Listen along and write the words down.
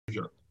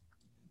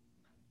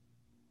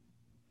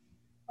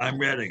I'm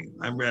ready.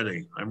 I'm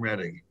ready. I'm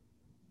ready.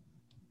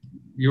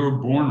 You were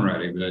born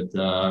ready, but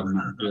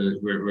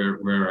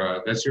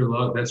that's your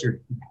love. That's your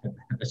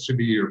that should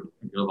be your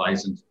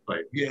license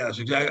plate. Yes,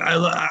 exactly.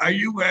 Are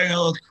you wearing a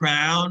little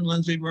crown,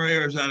 Lindsay Marie,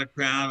 or is that a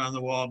crown on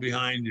the wall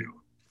behind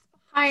you?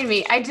 Behind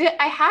me.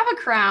 I have a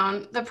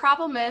crown. The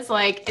problem is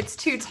like it's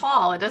too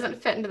tall. It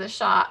doesn't fit into the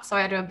shot, so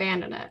I had to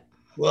abandon it.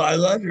 Well, I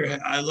love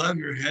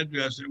your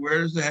headdress. Where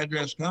does the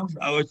headdress come from?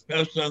 Oh, it's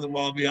posted on the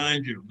wall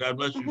behind you. God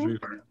bless you, Mhm.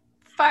 sweetheart.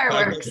 God bless you.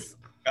 Fireworks.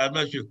 God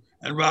bless you.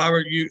 And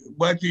Robert,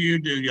 what do you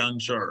do, young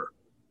sir?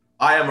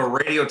 I am a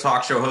radio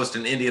talk show host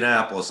in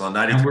Indianapolis on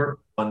And we're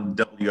 93.1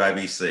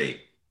 WIBC.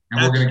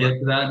 and we're going to get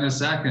to that in a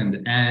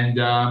second.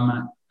 And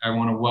I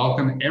want to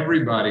welcome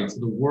everybody to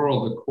the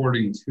world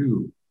according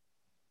to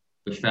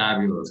the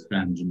fabulous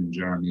Benjamin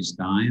Jeremy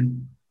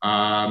Stein.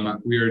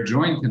 We are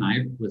joined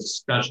tonight with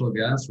special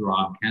guest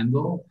Rob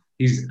Kendall.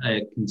 He's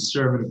a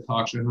conservative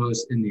talk show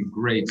host in the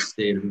great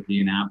state of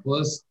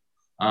Indianapolis.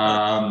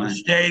 The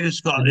state is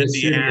called The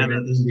city of Indiana.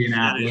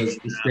 Indianapolis,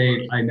 the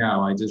state. I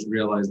know. I just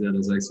realized that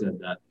as I said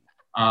that.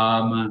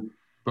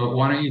 But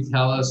why don't you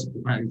tell us?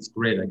 It's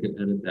great. I could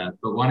edit that.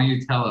 But why don't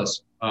you tell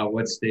us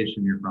what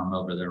station you're from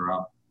over there,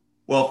 Rob?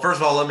 Well,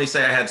 first of all, let me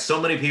say I had so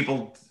many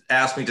people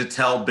ask me to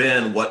tell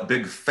Ben what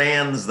big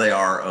fans they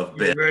are of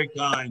Ben. You're very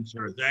kind,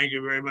 sir. Thank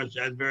you very much.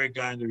 That's very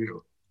kind of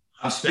you.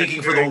 I'm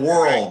speaking for the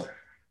world.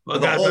 Well,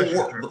 the God whole bless you,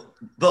 sir.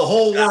 the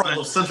whole God world bless of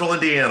you. Central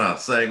Indiana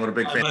saying what a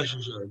big God fan. bless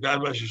you, sir.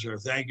 God bless you, sir.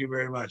 Thank you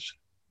very much.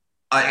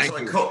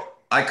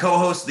 I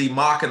co-host the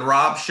Mock and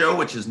Rob show,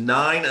 which is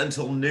 9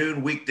 until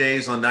noon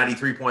weekdays on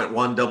 93.1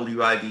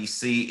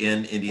 WIBC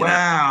in Indianapolis.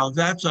 Wow,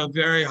 that's a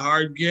very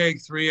hard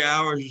gig. 3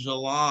 hours is a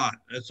lot.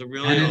 That's a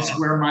really And it's lot.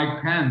 where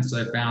Mike Pence,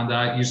 I found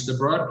out, used to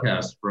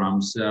broadcast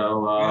from.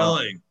 So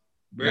Really?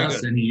 Very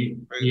yes, good. and he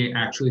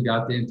actually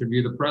got to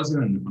interview the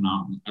president,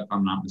 if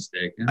I'm not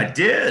mistaken. I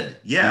did,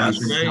 yes.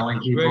 He's been telling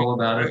people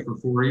about it for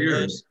 4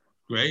 years.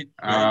 Great.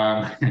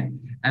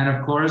 And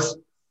of course,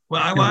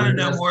 Well, I want to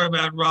know more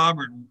about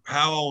Robert.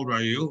 How old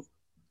are you?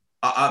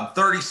 I'm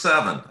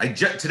 37.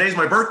 Today's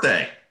my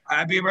birthday.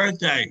 Happy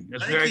birthday.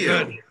 That's Thank very you.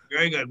 good.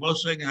 Very good. We'll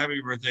sing happy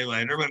birthday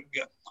later, but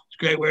it's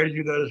great. Where did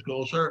you go to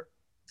school, sir?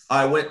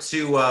 I went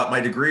to,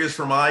 my degree is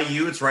from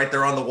IU. It's right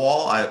there on the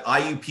wall.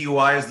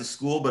 IUPUI is the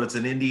school, but it's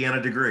an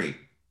Indiana degree.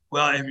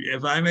 Well,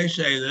 if I may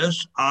say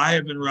this, I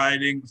have been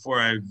writing for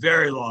a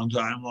very long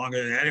time,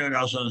 longer than anyone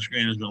else on the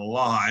screen has been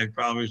alive,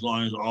 probably as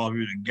long as all of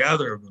you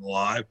together have been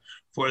alive,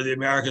 for the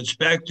American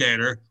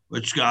Spectator,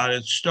 which got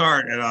its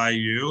start at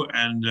IU.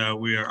 And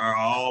we are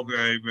all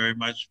very, very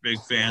much big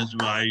fans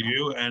of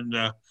IU. And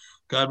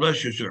God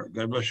bless you, sir.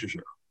 God bless you,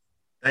 sir.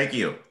 Thank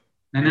you.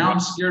 and now I'm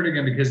scared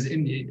again because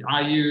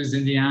IU is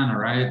Indiana,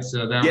 right?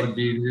 So that would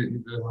be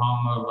the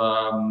home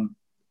of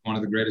one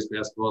of the greatest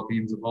basketball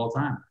teams of all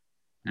time,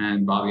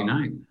 and Bobby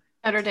Knight.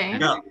 Notre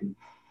Dame. Yeah.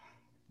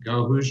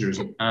 Go Hoosiers!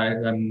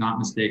 I'm not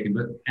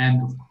mistaken.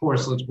 And of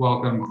course, let's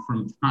welcome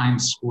from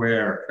Times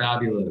Square,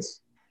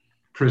 fabulous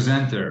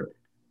presenter.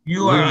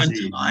 You are on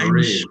Lindsay Times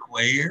Marie.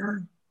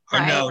 Square? Or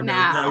Right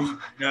now.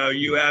 no,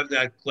 you have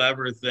that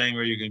clever thing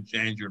where you can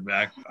change your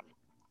background,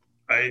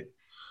 right?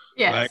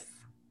 Yes. Right.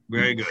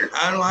 Very good.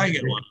 How do I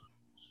get one?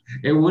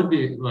 It would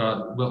be.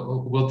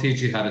 We'll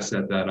teach you how to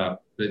set that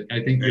up. But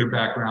I think your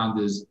background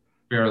is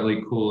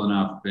fairly cool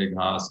enough, Big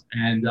Hoss.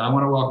 And I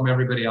want to welcome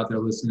everybody out there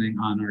listening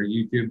on our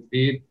YouTube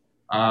feed,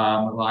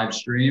 live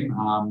stream,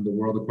 The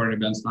World According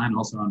to Ben Stein,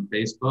 also on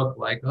Facebook.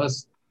 Like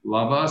us,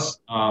 love us.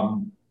 I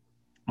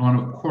want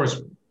to, of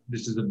course,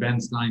 this is a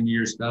Ben Stein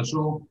year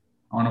special.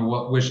 I want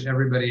to wish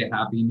everybody a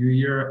happy new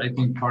year. I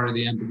think part of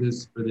the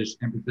impetus for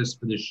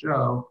this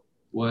show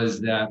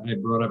was that I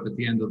brought up at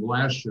the end of the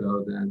last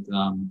show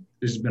that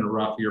this has been a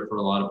rough year for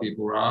a lot of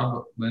people.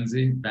 Rob,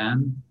 Lindsay,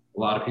 Ben, a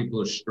lot of people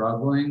are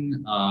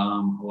struggling.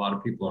 A lot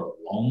of people are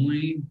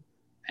lonely,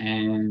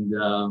 and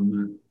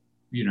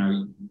you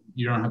know,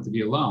 you don't have to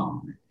be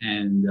alone.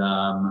 And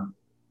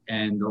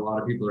a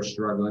lot of people are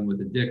struggling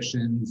with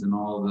addictions and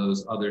all of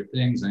those other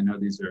things. I know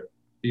these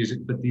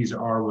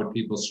are what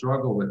people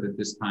struggle with at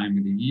this time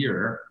of the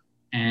year.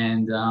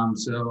 And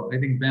so I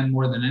think Ben,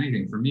 more than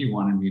anything, for me,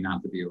 wanted me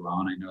not to be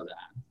alone. I know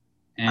that.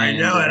 And, I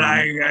know, and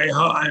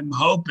I'm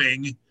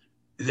hoping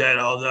that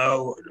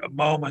although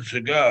moments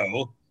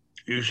ago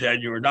you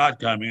said you were not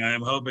coming, I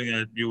am hoping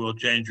that you will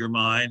change your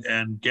mind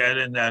and get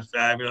in that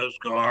fabulous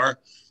car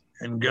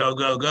and go,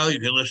 go, go. You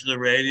can listen to the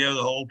radio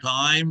the whole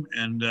time,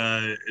 and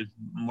it's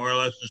more or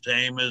less the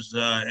same as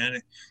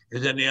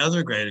any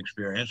other great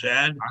experience.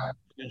 And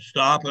you can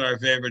stop at our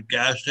favorite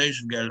gas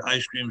station, get an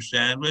ice cream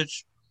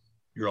sandwich.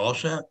 You're all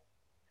set.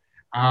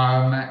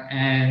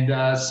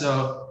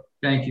 So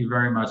thank you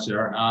very much,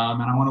 sir. And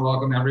I want to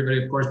welcome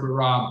everybody, of course, but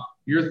Rob,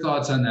 your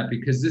thoughts on that,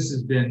 because this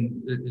has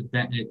been,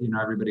 you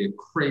know, everybody at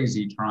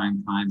crazy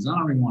trying times. I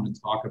don't even want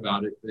to talk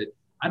about it, but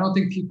I don't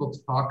think people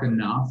talk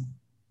enough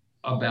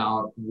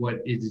about what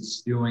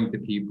it's doing to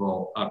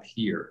people up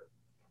here.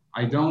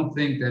 I don't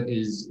think that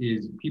is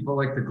people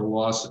like to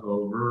gloss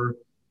over,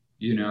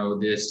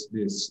 this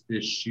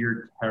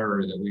sheer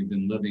terror that we've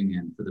been living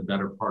in for the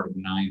better part of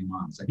 9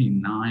 months. I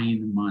mean,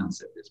 9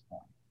 months at this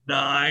point.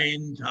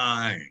 9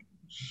 times.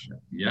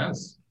 Yeah.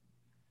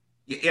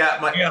 The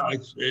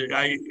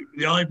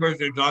only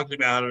person who talked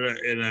about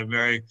it in a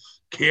very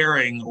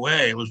caring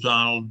way was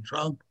Donald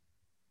Trump.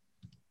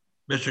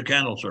 Mr.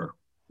 Kendall, sir.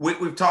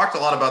 We've talked a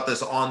lot about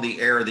this on the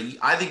air.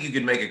 I think you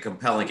could make a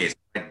compelling case.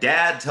 My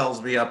dad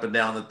tells me up and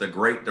down that the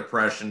Great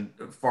Depression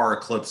far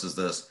eclipses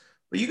this.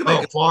 But you can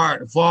make far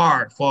eclipses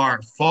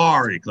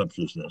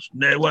this.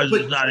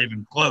 It's not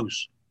even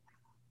close.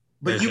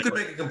 But you could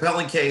make a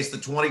compelling case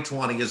that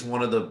 2020 is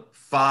one of the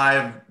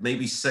 5,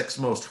 maybe 6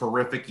 most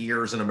horrific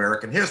years in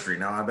American history.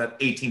 Now, I bet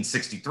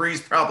 1863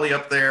 is probably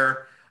up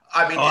there.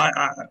 I mean,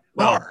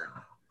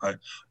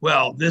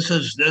 this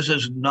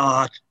is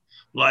not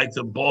like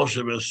the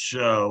Bolshevist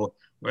show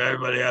where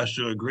everybody has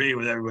to agree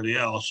with everybody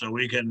else. So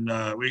we can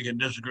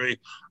disagree.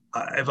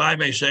 If I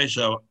may say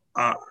so,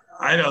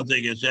 I don't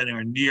think it's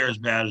anywhere near as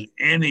bad as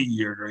any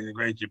year during the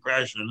Great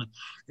Depression.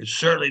 It's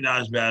certainly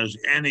not as bad as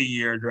any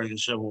year during the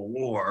Civil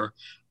War.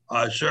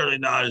 Certainly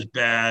not as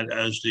bad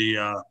as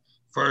the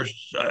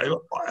first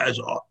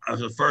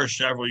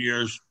several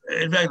years.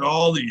 In fact,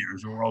 all the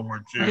years of World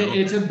War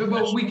II.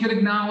 But we could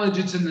acknowledge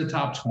it's in the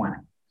top 20.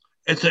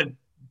 It's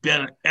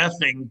been an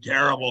effing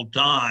terrible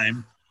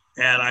time,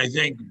 and I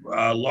think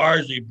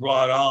largely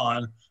brought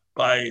on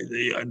by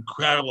the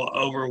incredible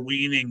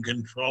overweening,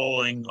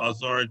 controlling,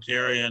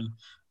 authoritarian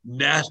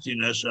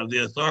nastiness of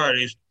the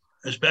authorities,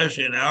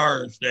 especially in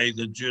our state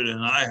that Judah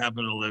and I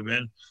happen to live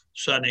in,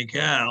 sunny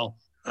Cal.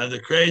 The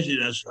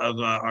craziness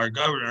of our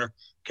governor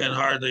can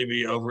hardly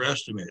be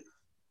overestimated.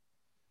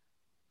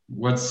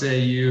 What say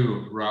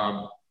you,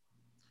 Rob?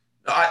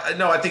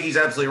 I think he's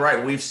absolutely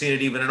right. We've seen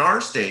it even in our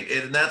state.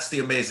 And that's the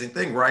amazing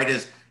thing, right?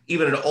 Is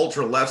even an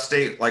ultra left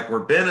state like where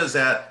Ben is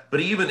at,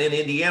 but even in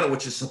Indiana,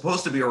 which is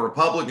supposed to be a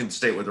Republican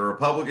state with a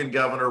Republican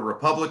governor,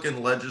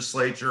 Republican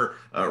legislature,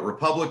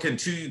 Republican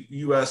 2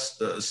 U.S.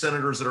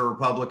 Senators that are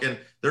Republican,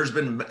 there's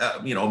been,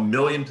 a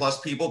million plus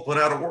people put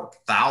out of work.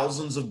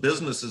 Thousands of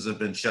businesses have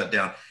been shut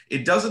down.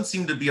 It doesn't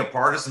seem to be a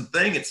partisan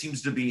thing. It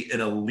seems to be an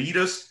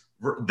elitist,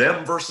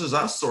 them versus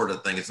us sort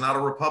of thing. It's not a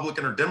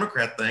Republican or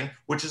Democrat thing,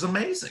 which is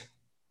amazing.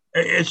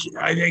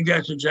 I think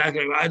that's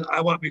exactly right.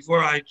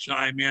 Before I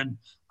chime in,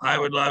 I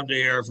would love to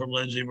hear from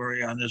Lindsay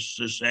Marie on this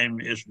same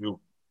issue.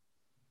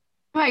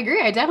 I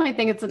agree. I definitely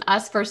think it's an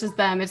us versus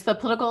them. It's the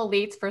political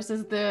elites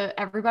versus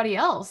everybody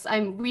else.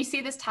 And we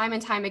see this time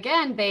and time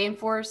again. They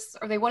want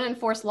to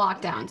enforce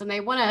lockdowns and they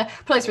want to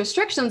place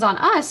restrictions on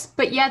us,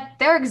 but yet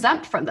they're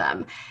exempt from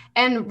them.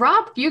 And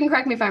Rob, you can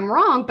correct me if I'm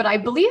wrong, but I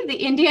believe the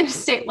Indiana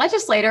state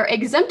legislature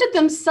exempted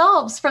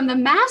themselves from the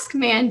mask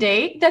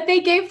mandate that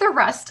they gave the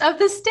rest of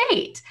the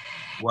state.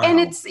 Wow. And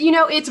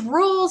it's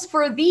rules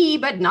for thee,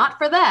 but not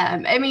for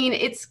them. I mean,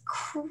 it's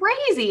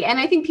crazy. And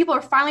I think people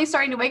are finally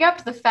starting to wake up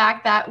to the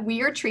fact that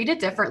we are treated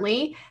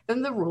differently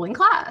than the ruling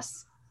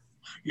class.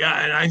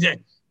 Yeah. And I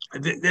think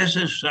this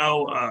is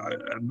so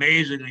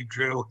amazingly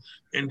true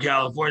in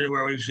California,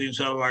 where we've seen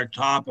some of our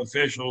top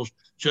officials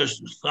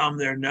just thumb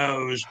their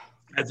nose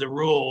at the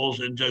rules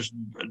and just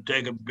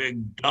take a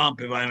big dump,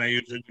 if I may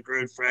use a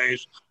crude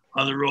phrase,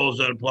 on the rules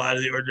that apply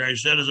to the ordinary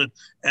citizen.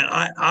 And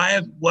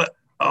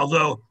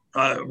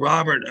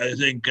Robert, I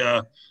think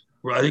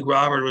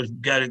Robert was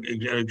getting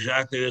at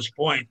exactly this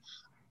point.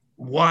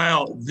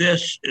 While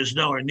this is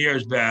nowhere near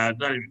as bad,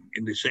 not even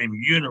in the same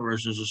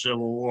universe as the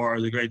Civil War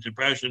or the Great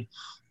Depression,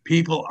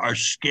 people are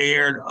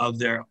scared of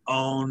their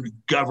own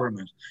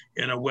government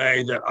in a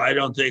way that I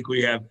don't think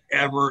we have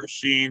ever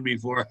seen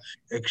before,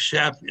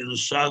 except in the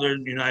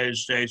southern United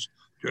States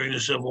during the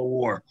Civil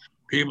War.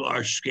 People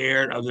are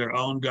scared of their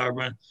own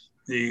government.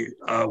 The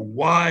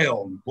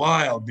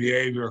wild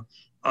behavior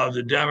of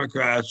the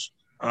Democrats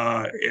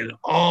in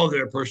all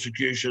their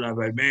persecution of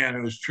a man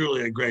who was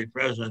truly a great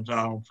president,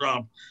 Donald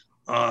Trump,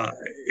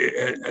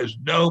 it has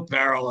no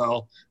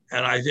parallel,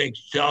 and I think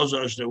tells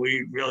us that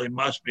we really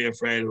must be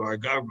afraid of our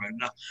government.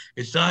 Now,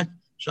 it's not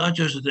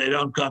just that they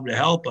don't come to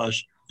help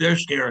us, they're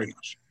scaring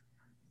us.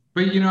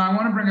 But, I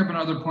want to bring up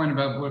another point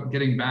about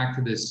getting back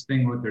to this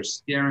thing, what they're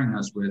scaring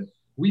us with.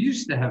 We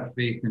used to have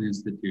faith in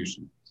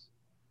institutions,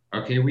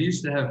 okay? We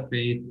used to have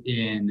faith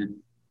in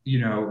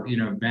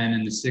Ben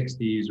in the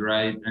 60s,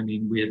 right? I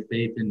mean, we had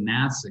faith in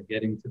NASA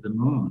getting to the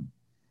moon.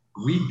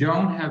 We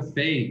don't have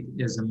faith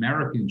as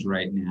Americans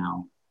right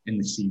now in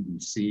the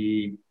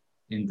CDC,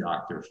 in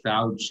Dr.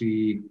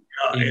 Fauci,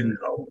 in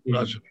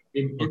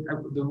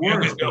the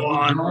worst. Go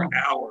on for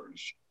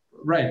hours.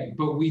 Right,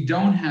 but we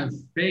don't have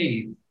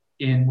faith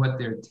in what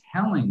they're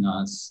telling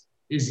us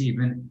is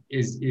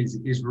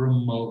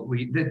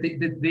remotely,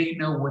 that they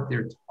know what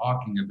they're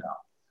talking about.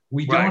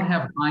 We don't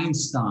have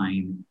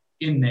Einstein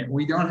in there.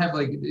 We don't have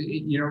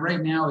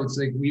right now it's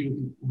like we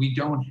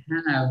don't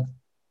have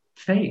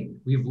faith.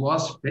 We've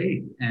lost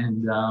faith.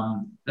 And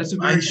that's a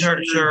very sure,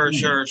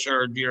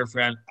 dear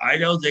friend. I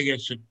don't think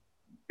it's an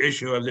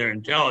issue of their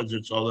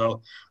intelligence,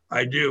 although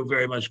I do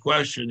very much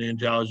question the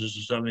intelligence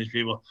of some of these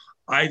people.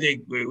 I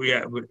think we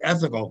have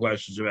ethical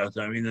questions about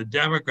them. I mean, the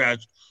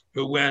Democrats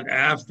who went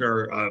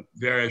after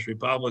various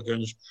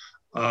Republicans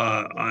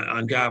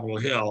on Capitol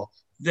Hill,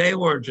 they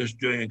weren't just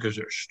doing it because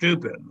they're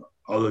stupid,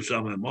 although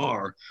some of them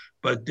are,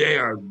 but they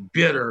are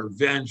bitter,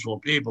 vengeful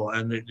people.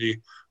 And the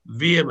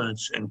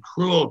vehemence and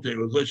cruelty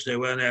with which they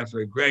went after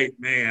a great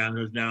man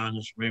who's now in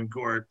the Supreme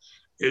Court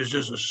is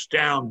just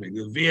astounding.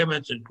 The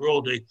vehemence and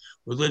cruelty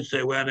with which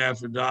they went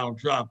after Donald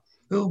Trump,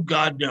 who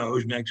God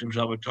knows makes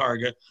himself a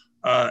target,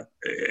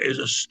 is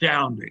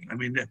astounding. I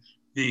mean,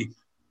 the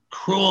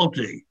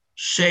cruelty,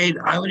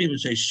 I would even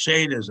say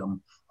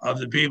sadism of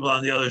the people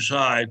on the other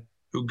side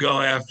who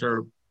go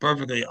after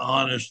perfectly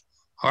honest,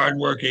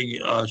 hardworking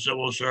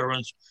civil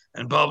servants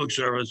and public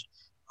servants.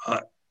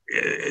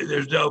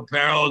 There's no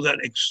parallel that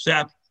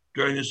except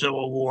during the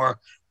Civil War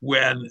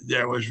when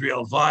there was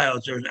real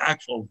violence. There was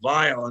actual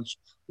violence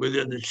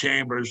within the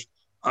chambers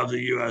of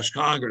the U.S.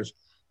 Congress.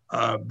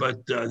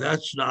 But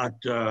that's not.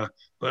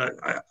 But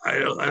I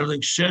don't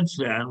think since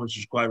then, which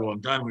is quite a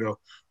long time ago,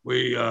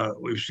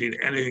 we've seen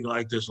anything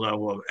like this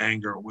level of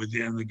anger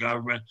within the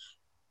government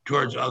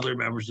towards other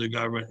members of the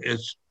government.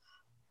 It's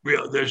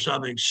real. There's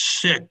something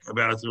sick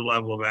about the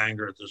level of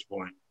anger at this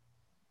point.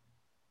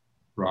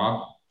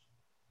 Rob?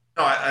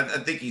 No, I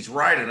think he's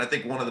right. And I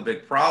think one of the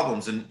big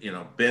problems, and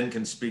Ben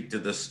can speak to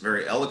this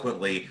very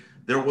eloquently,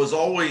 there was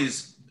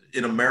always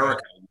in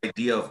America an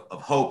idea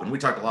of hope. And we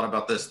talked a lot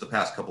about this the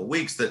past couple of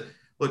weeks, that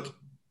look,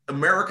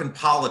 American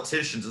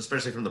politicians,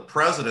 especially from the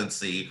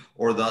presidency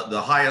or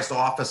the highest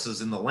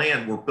offices in the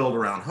land, were built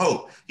around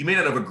hope. He may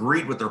not have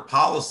agreed with their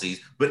policies,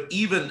 but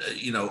even,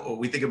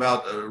 we think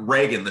about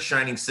Reagan, the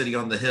shining city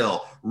on the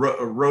hill,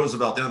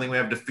 Roosevelt, the only thing we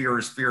have to fear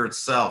is fear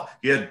itself.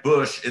 You had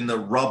Bush in the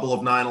rubble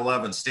of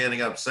 9/11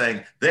 standing up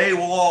saying, they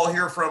will all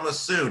hear from us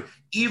soon.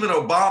 Even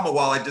Obama,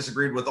 while I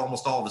disagreed with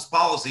almost all of his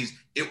policies,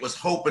 it was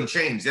hope and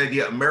change. The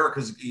idea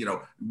America's,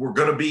 we're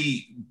going to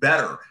be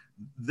better.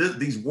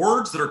 These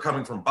words that are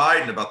coming from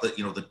Biden about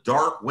the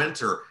dark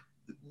winter,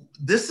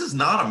 this is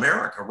not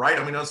America, right?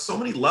 I mean, on so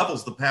many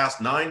levels, the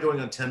past 9 going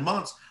on 10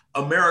 months,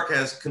 America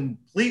has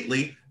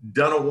completely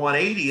done a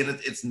 180, and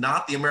it's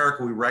not the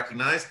America we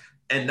recognize,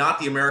 and not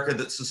the America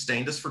that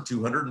sustained us for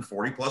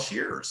 240 plus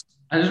years.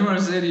 I just want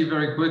to say to you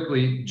very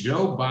quickly,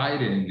 Joe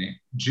Biden,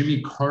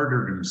 Jimmy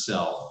Cartered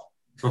himself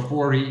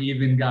before he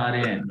even got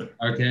in,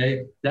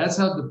 okay? That's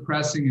how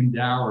depressing and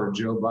dour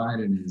Joe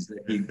Biden is, that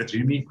he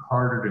Jimmy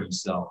Cartered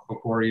himself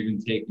before even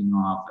taking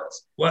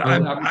office. Well,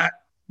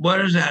 what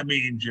does that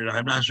mean, Jim?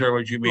 I'm not sure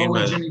what you mean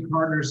by that. Jimmy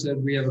Carter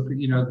said we have,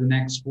 the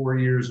next 4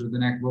 years, or the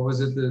next, what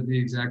was it, the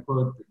exact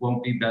quote? It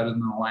won't be better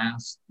than the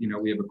last.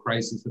 We have a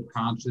crisis of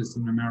conscience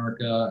in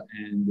America,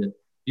 and,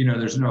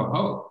 there's no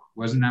hope.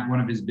 Wasn't that one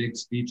of his big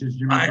speeches,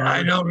 Jimmy Carter?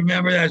 I don't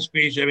remember that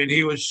speech. I mean,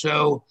 he was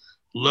so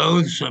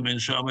loathsome in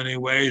so many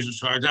ways.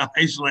 It's hard to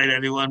isolate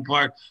any one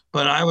part.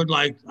 But I would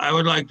like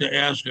to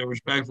ask a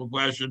respectful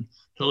question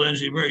to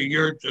Lindsey Murray.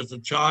 You're just a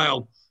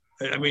child.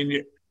 I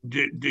mean,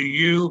 do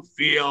you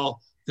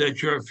feel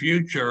that your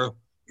future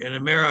in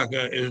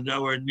America is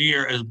nowhere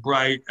near as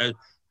bright as,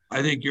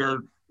 I think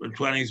you're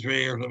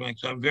 23 or something,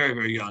 some very,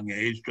 very young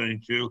age,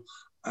 22.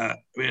 I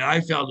mean,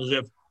 I felt as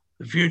if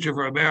the future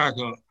for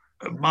America,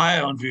 my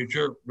own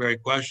future, very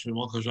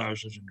questionable because I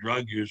was such a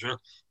drug user,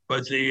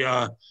 but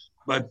the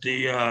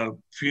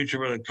future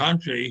for the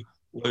country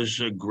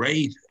was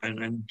great.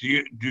 And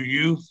do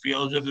you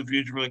feel as if the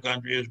future for the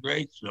country is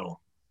great still?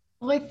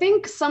 Well, I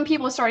think some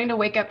people are starting to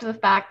wake up to the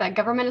fact that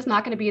government is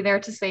not going to be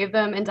there to save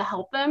them and to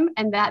help them,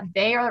 and that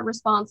they are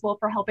responsible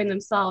for helping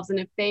themselves. And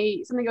if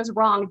something goes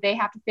wrong, they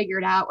have to figure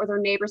it out, or their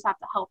neighbors have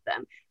to help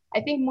them.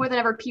 I think more than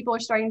ever, people are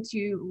starting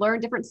to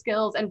learn different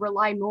skills and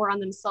rely more on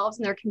themselves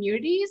and their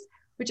communities,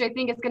 which I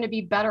think is going to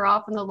be better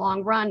off in the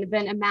long run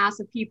than a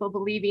mass of people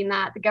believing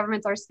that the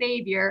government's our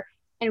savior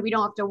and we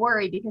don't have to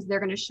worry because they're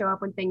going to show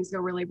up when things go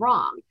really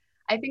wrong.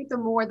 I think the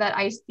more that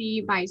I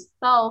see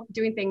myself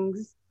doing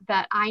things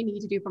that I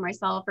need to do for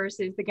myself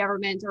versus the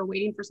government or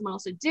waiting for someone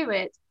else to do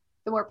it,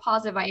 the more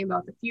positive I am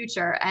about the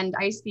future. And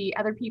I see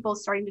other people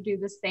starting to do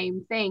the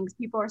same things.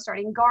 People are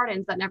starting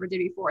gardens that never did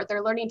before.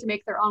 They're learning to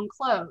make their own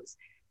clothes.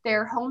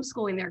 They're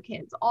homeschooling their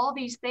kids, all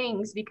these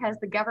things because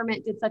the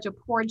government did such a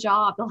poor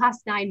job the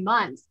last 9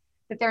 months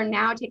that they're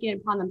now taking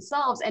it upon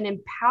themselves and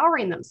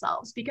empowering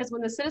themselves. Because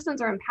when the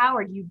citizens are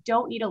empowered, you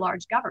don't need a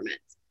large government.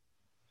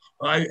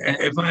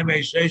 If I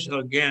may say so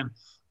again,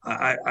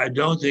 I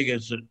don't think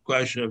it's a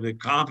question of the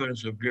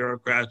competence of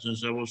bureaucrats and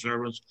civil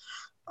servants.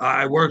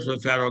 I worked for the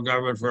federal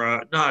government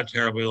for not a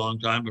terribly long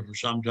time, but for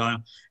some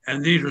time.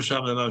 And these were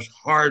some of the most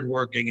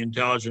hardworking,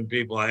 intelligent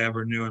people I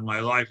ever knew in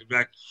my life. In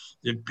fact,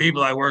 the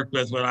people I worked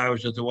with when I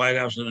was at the White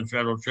House and the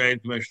Federal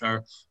Trade Commission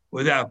are,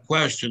 without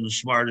question, the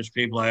smartest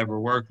people I ever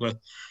worked with.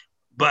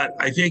 But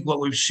I think what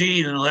we've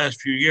seen in the last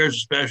few years,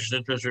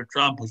 especially since Mr.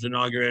 Trump was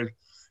inaugurated,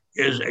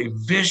 is a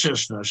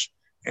viciousness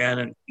and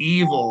an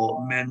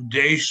evil,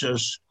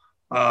 mendacious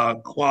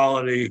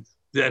quality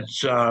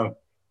that's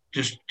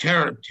just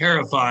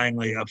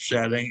terrifyingly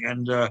upsetting.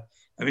 And I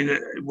mean,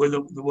 with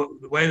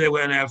the way they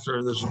went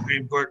after the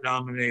Supreme Court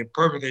nominee, a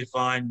perfectly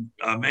fine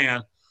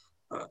man,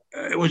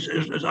 it was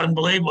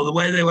unbelievable. The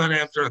way they went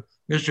after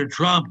Mr.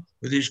 Trump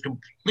with these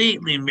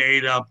completely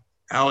made up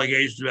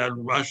allegations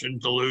about Russian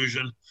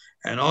collusion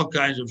and all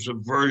kinds of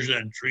subversion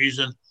and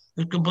treason.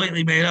 It's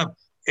completely made up.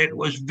 It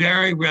was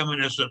very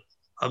reminiscent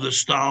of the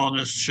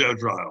Stalinist show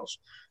trials.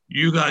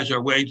 You guys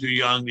are way too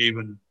young to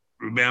even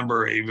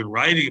remember even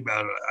writing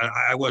about it.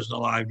 I wasn't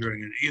alive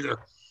during it either.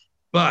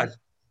 But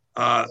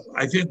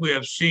I think we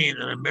have seen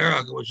in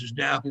America, which is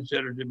now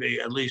considered to be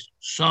at least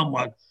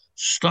somewhat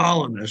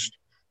Stalinist,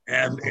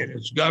 and in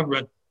its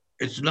government,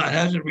 it's not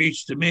hasn't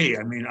reached to me.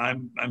 I mean,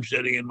 I'm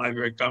sitting in my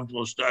very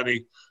comfortable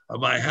study of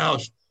my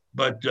house,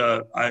 but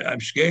I'm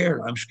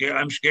scared. I'm scared.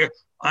 I'm scared.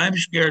 I'm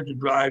scared to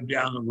drive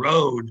down the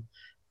road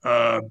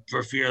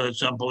for fear that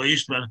some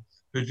policeman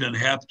who's been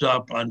hepped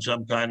up on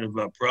some kind of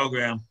a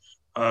program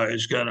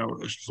is going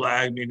to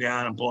flag me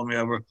down and pull me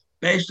over,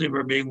 basically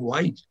for being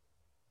white.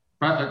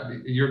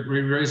 You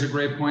raise a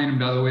great point. And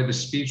by the way, the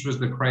speech was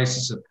the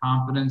crisis of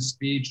confidence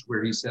speech,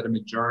 where he said a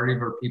majority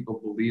of our people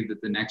believe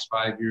that the next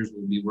 5 years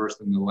will be worse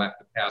than the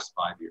past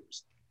 5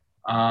 years.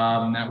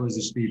 That was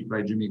a speech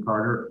by Jimmy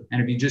Carter. And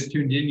if you just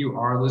tuned in, you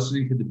are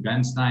listening to the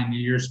Ben Stein New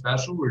Year's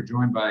special. We're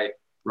joined by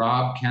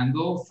Rob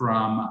Kendall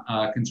from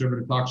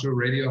Conservative Talk Show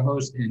radio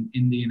host in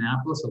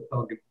Indianapolis.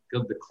 I'll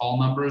give the call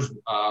numbers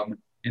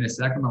in a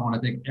second. I want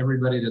to thank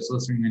everybody that's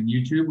listening on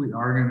YouTube. We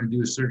are going to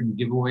do a certain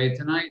giveaway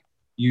tonight.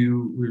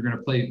 We're going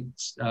to play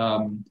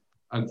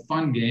a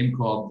fun game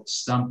called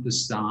Stump the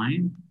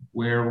Stein,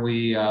 where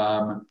we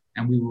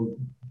will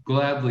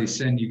gladly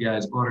send you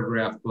guys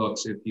autographed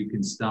books if you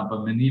can stump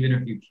them, and even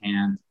if you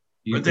can't.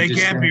 But they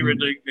can't be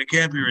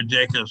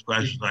ridiculous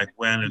questions like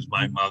when is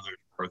my mother's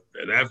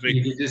birthday. They have to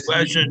be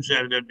questions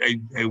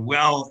that a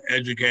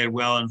well-educated,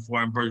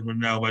 well-informed person would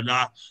know, but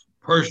not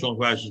personal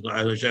questions.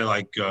 As I say,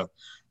 like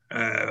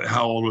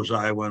how old was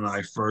I when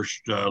I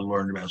first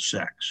learned about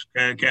sex?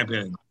 And it can't be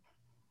anything.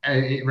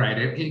 Right.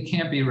 It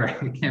can't be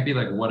right. It can't be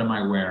like, what am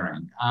I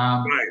wearing?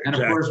 Right, and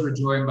of course, we're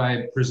joined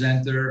by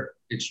presenter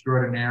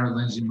extraordinaire,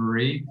 Lindsay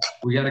Marie.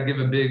 We got to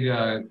give a big,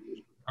 am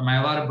I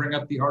allowed to bring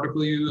up the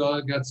article you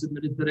got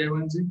submitted today,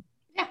 Lindsay?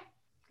 Yeah,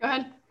 go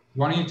ahead.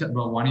 Why don't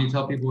you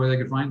tell people where they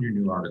can find your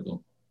new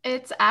article?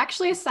 It's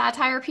actually a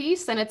satire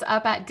piece, and it's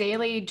up at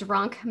Daily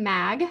Drunk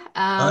Mag.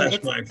 That's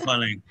quite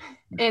funny.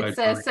 It's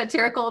a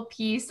satirical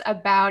piece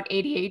about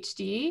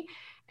ADHD.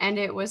 And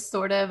it was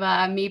sort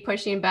of me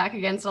pushing back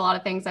against a lot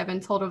of things I've been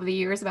told over the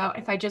years about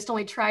if I just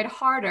only tried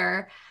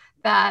harder,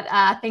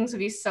 that things would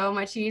be so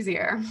much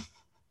easier.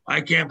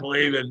 I can't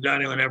believe that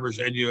anyone ever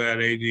said you had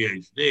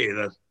ADHD.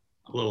 That's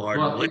a little hard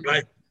to believe.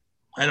 I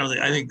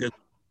think that,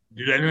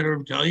 did anyone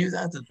ever tell you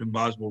that? That's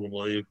impossible to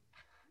believe.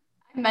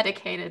 I'm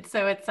medicated,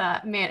 so it's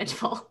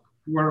manageable.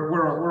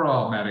 We're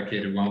all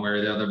medicated one way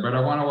or the other, but I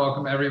want to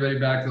welcome everybody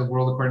back to the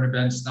World According to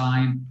Ben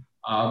Stein.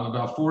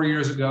 About 4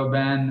 years ago,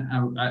 Ben,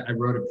 I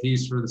wrote a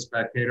piece for The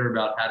Spectator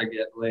about how to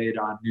get laid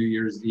on New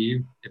Year's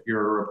Eve if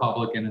you're a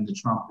Republican in the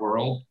Trump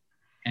world.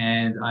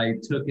 And I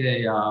took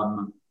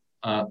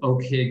I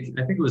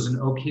think it was an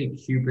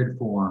OkCupid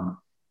form,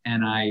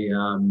 and I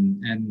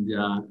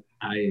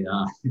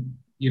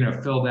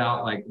filled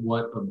out like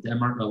what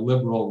a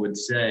liberal would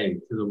say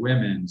to the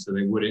women, so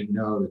they wouldn't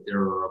know that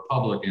they're a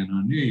Republican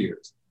on New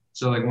Year's.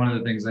 So like one of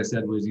the things I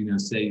said was,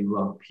 say you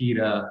love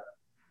PETA.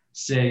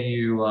 Say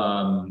you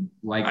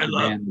like the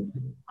band.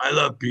 I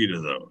love PETA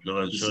though.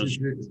 So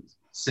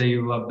say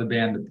you love the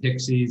band The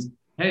Pixies.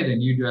 Hey,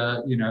 then you'd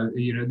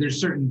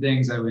there's certain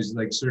things I was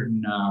like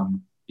certain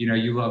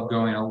you love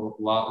going to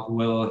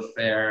Lilith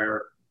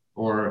Fair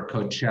or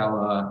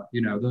Coachella.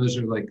 Those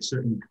are like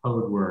certain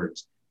code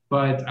words.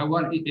 But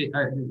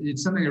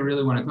it's something I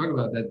really want to talk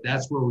about.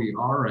 That's where we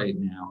are right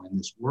now in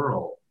this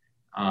world.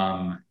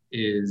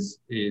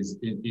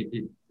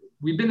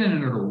 We've been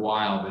in it a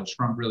while, but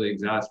Trump really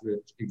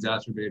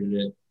exacerbated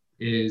it,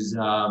 is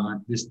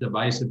this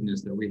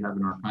divisiveness that we have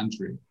in our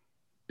country,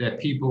 that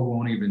people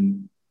won't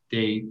even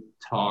date,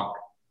 talk,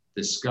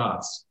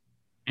 discuss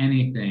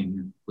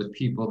anything with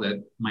people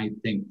that might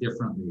think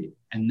differently.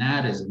 And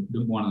that is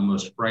one of the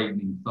most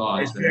frightening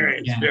thoughts.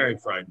 It's very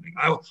frightening.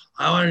 I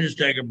want to just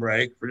take a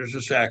break for just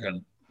a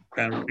second.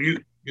 And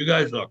you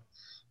guys look.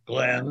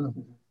 Glenn,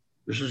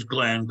 this is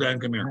Glenn. Glenn,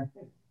 come here.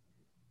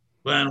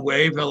 Glenn,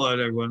 wave hello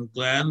to everyone.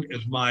 Glenn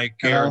is my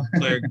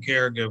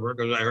caregiver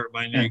because I hurt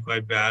my knee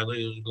quite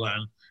badly. This is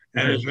Glenn.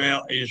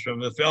 And he's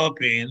from the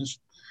Philippines,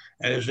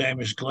 and his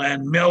name is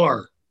Glenn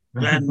Miller.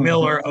 Glenn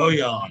Miller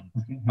Oyan.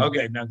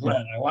 Okay, now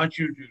Glenn, I want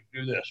you to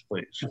do this,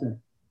 please.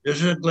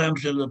 This is a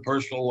glimpse of the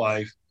personal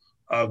life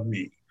of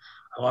me.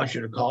 I want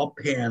you to call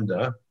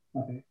Panda.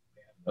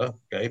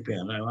 Okay,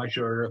 Panda. I want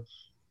you to order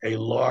a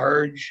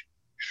large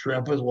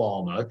shrimp with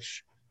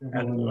walnuts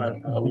and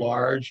a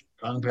large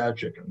kung pao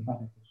chicken.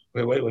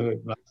 Wait,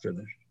 not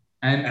finished.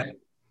 And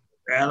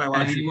I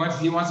want he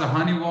wants a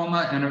honey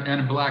walnut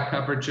and a black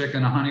pepper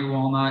chicken, a honey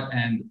walnut,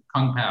 and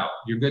kung pao.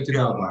 You're good to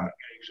go, Glenn.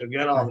 So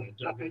get all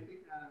this.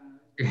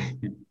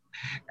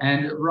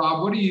 And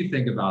Rob, what do you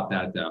think about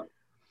that, though?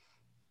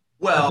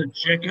 Well,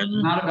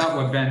 chicken. Not about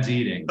what Ben's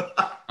eating.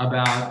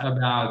 about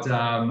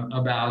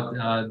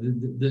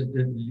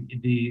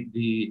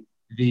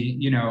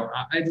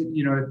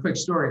A quick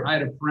story. I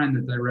had a friend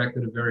that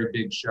directed a very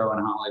big show in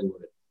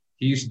Hollywood.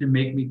 He used to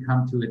make me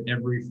come to it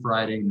every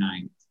Friday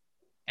night.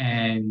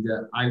 And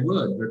I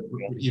would, but,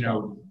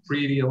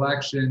 pre the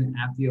election,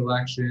 at the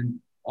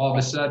election, all of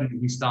a sudden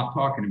he stopped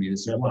talking to me.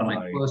 This is one of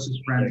my closest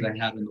friends I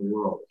have in the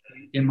world.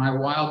 In my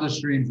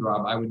wildest dreams,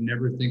 Rob, I would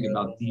never think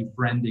about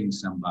defriending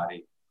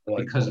somebody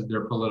because of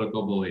their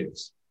political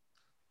beliefs.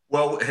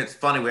 Well, it's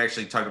funny. We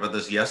actually talked about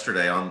this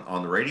yesterday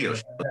on the radio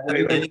show.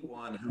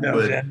 Anyone who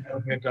would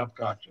pick up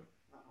gotcha.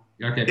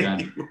 Okay,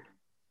 Ben.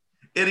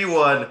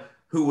 Anyone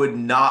who would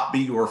not be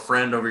your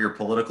friend over your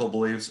political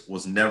beliefs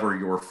was never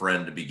your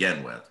friend to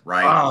begin with,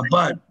 right?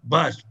 But,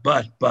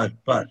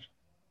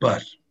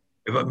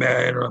 if I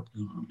may interrupt,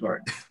 I'm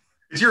sorry.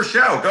 It's your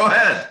show. Go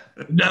ahead.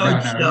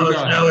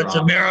 It's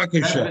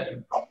America's show.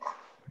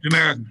 It's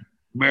American.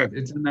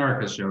 It's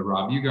America's show,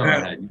 Rob. You go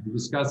ahead. You were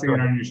discussing it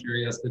on your show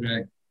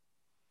yesterday.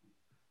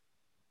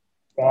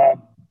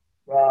 Rob,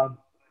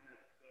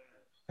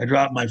 I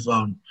dropped my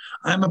phone.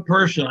 I'm a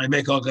person. I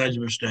make all kinds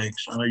of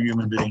mistakes. I'm a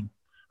human being.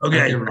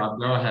 Okay, Rob,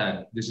 go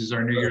ahead. This is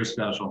our New Year's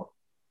special.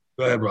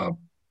 Go ahead, Rob.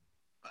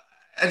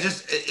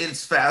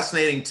 It's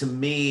fascinating to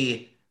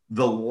me,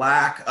 the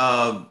lack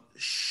of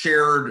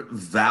shared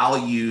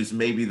values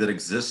maybe that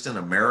exist in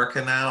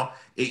America now.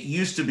 It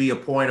used to be a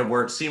point of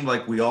where it seemed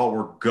like we all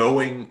were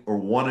going or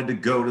wanted to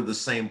go to the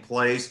same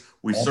place.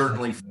 We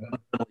certainly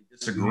fundamentally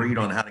disagreed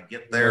on how to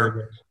get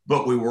there,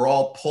 but we were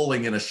all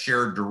pulling in a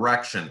shared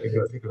direction.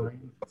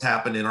 What's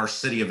happened in our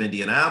city of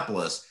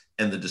Indianapolis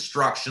and the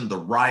destruction, the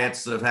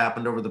riots that have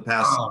happened over the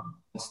past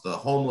months, the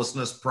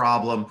homelessness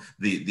problem,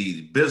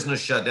 the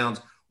business shutdowns,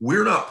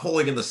 we're not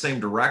pulling in the same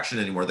direction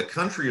anymore. The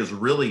country is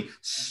really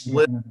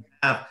split in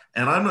half,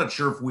 and I'm not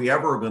sure if we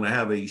ever are going to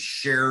have a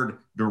shared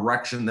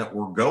direction that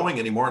we're going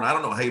anymore, and I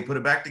don't know how you put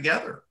it back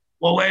together.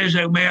 Well, wait a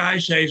second. May I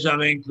say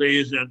something,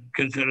 please, and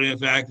considering the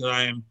fact that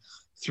I am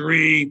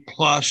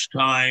 3+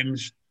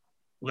 times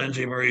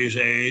Lindsay Marie's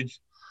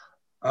age.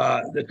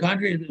 The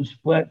country has been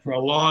split for a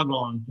long,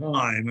 long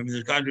time. I mean,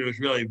 the country was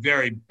really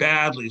very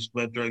badly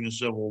split during the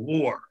Civil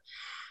War.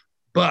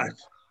 But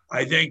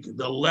I think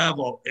the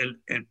level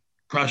in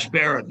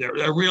prosperity,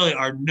 there really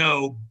are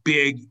no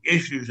big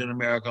issues in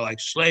America like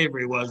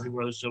slavery was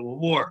before the Civil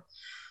War.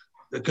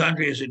 The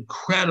country is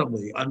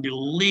incredibly,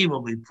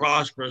 unbelievably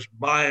prosperous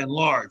by and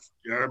large.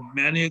 There are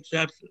many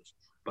exceptions,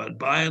 but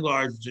by and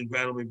large, it's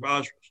incredibly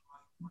prosperous.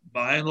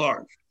 By and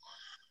large,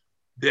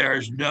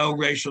 there's no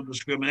racial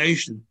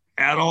discrimination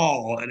at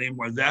all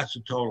anymore. That's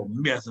a total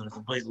myth and a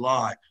complete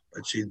lie.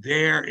 But see,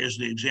 there is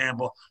the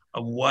example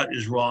of what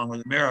is wrong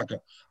with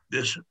America.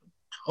 This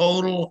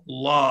total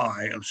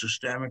lie of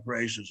systemic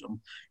racism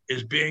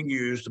is being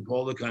used to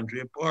pull the country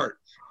apart.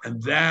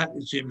 And that,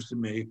 it seems to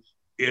me,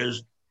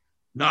 is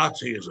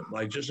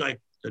Nazism. Just like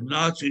the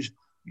Nazis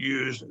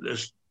used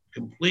this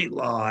complete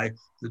lie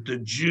that the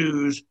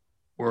Jews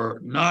were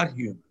not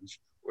humans,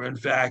 were in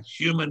fact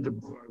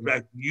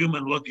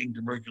human-looking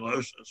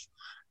tuberculosis,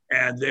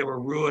 and they were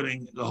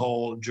ruining the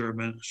whole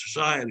German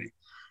society.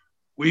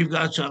 We've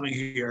got something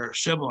here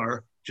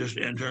similar, just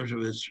in terms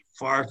of its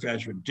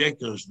far-fetched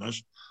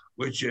ridiculousness,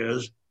 which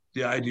is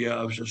the idea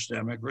of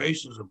systemic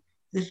racism.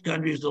 This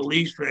country is the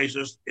least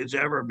racist it's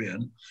ever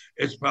been.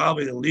 It's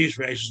probably the least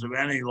racist of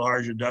any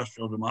large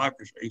industrial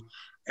democracy.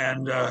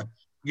 And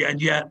yet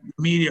the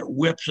media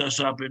whips us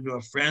up into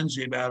a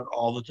frenzy about it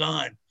all the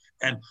time.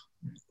 And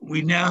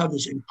we now have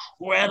this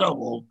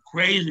incredible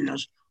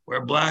craziness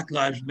where Black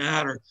Lives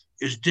Matter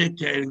is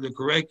dictating the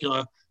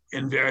curricula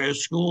in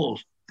various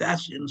schools.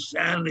 That's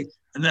insanity,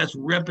 and that's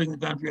ripping the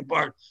country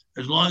apart.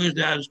 As long as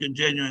that is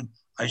continuing,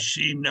 I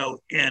see no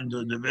end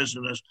to the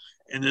divisiveness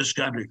in this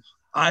country.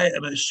 I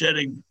am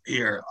sitting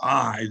here,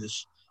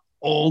 this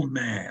old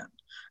man,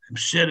 I'm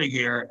sitting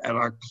here at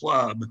our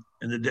club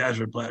in the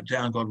desert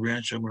town called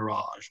Rancho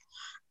Mirage,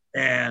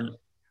 and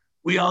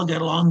we all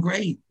get along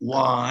great.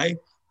 Why?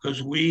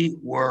 Because we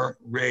were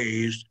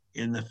raised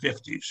in the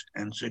 50s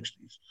and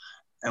 60s,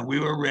 and we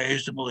were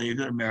raised to believe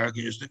that America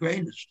is the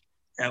greatest.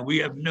 And we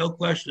have no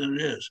question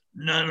it is,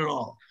 none at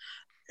all.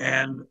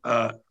 And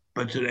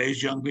but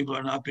today's young people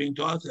are not being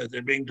taught that.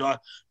 They're being taught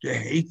to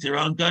hate their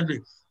own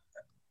country.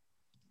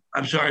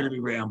 I'm sorry to be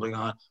rambling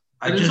on.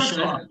 I just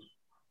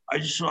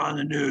saw on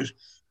the news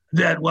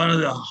that one of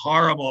the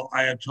horrible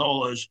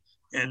Ayatollahs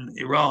in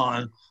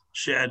Iran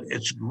said,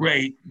 it's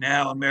great.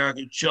 Now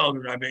American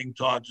children are being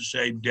taught to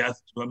say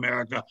death to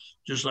America,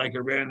 just like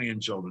Iranian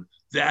children.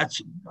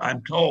 That's,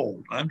 I'm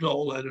told, I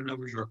don't know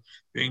for sure,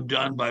 being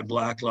done by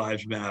Black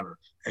Lives Matter,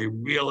 a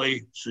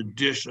really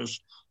seditious,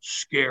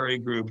 scary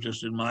group,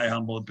 just in my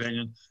humble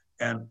opinion.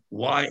 And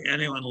why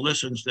anyone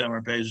listens to them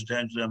or pays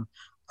attention to them,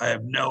 I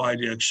have no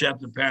idea,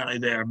 except apparently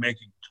they are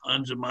making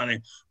tons of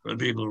money for the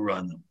people who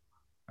run them.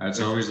 That's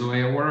always the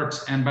way it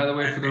works. And by the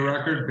way, for the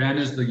record, Ben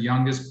is the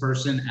youngest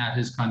person at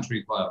his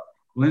country club.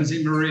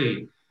 Lindsay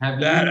Marie,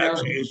 that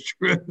actually is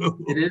true.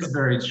 It is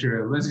very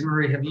true. Lindsay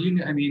Marie,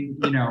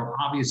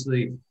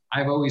 obviously,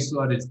 I've always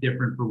thought it's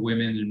different for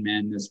women and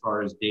men as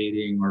far as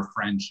dating or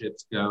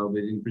friendships go,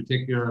 but in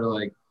particular,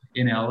 like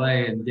in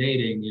LA and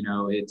dating, you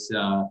know, it's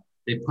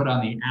they put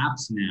on the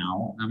apps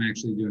now. I'm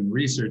actually doing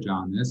research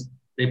on this.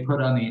 They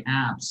put on the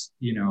apps,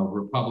 you know,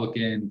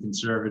 Republican,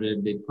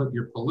 conservative, they put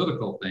your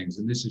political things.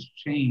 And this has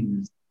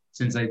changed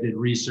since I did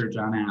research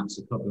on apps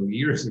a couple of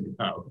years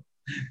ago.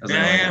 Can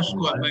I ask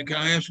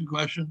a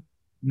question?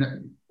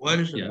 No, What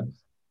is it? yeah.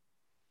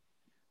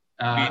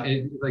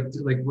 Like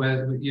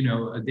you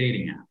know, a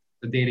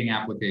dating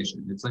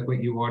application. It's like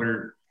what you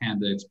order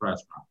Panda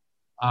Express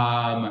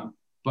from.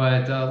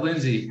 But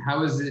Lindsay,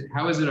 how has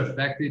it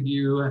affected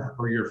you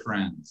or your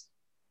friends?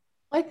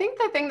 Well, I think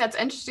the thing that's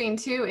interesting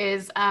too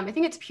is I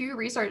think it's Pew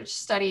Research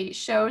study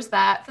shows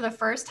that for the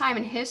first time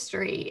in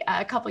history,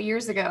 a couple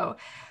years ago,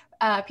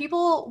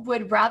 people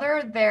would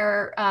rather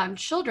their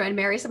children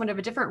marry someone of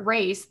a different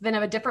race than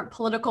of a different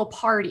political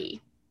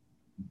party.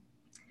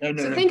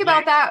 So think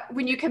about that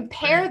when you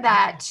compare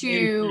that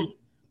to.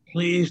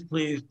 Please tell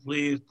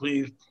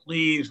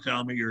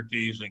me you're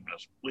teasing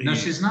us. Please. No,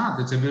 she's not.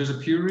 It was a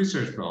Pew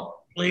Research poll.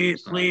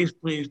 Please tell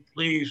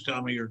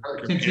me you're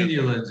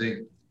continue,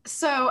 Lindsay.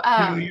 So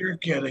you're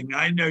kidding.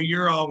 I know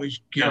you're always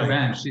kidding. No,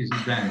 Ben, she's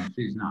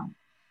not.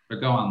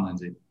 But go on,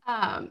 Lindsay.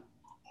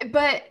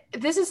 But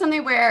this is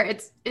something where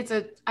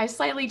I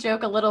slightly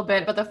joke a little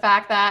bit, but the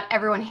fact that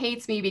everyone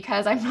hates me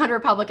because I'm not a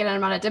Republican and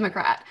I'm not a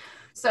Democrat.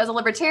 So as a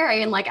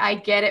libertarian, like I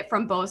get it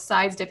from both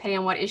sides, depending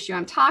on what issue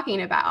I'm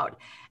talking about.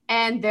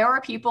 And there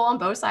are people on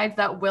both sides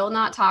that will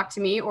not talk to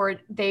me, or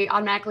they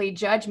automatically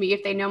judge me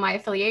if they know my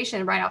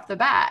affiliation right off the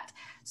bat.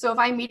 So if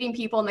I'm meeting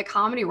people in the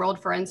comedy world,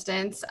 for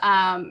instance,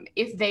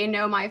 if they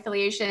know my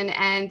affiliation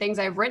and things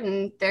I've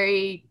written,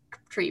 they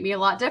treat me a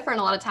lot different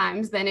a lot of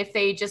times than if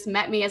they just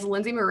met me as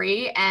Lindsay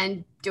Marie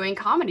and doing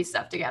comedy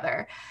stuff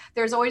together.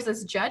 There's always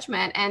this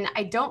judgment, and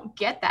I don't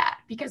get that,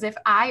 because if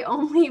I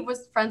only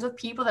was friends with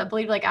people that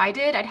believed like I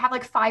did, I'd have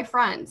like 5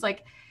 friends.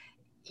 Like,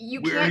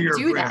 you can't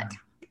do that.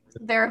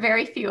 There are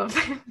very few of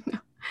them.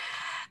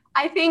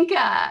 I think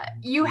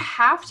you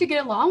have to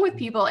get along with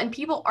people, and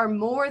people are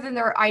more than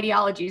their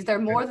ideologies. They're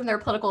more than their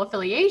political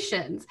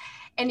affiliations.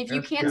 And if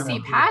you can't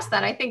see past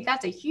that, I think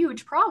that's a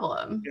huge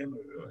problem.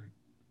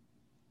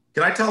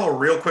 Can I tell a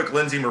real quick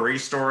Lindsay Marie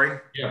story?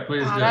 Yeah,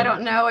 please. God, I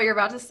don't know what you're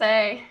about to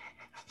say.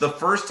 The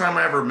first time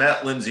I ever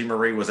met Lindsay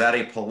Marie was at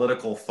a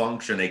political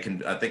function. I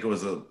think it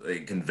was a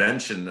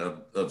convention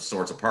of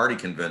sorts, a party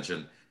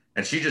convention.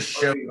 And she just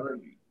showed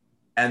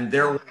and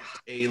there was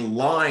a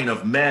line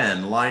of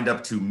men lined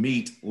up to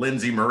meet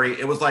Lindsay Marie.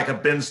 It was like a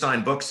Ben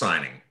Stein book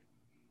signing.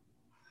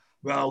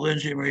 Well,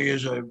 Lindsay Marie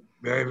is a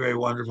very, very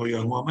wonderful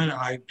young woman, and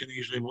I can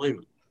easily believe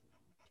it.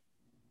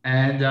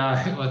 And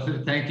well,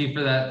 thank you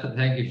for that.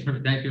 Thank you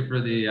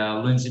for the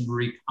Lindsay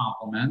Marie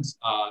compliments.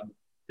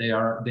 They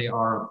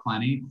are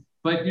plenty.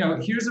 But you know,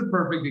 here's a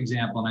perfect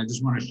example, and I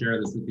just want to share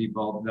this with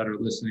people that are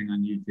listening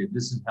on YouTube.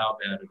 This is how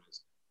bad it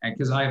is, and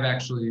because I've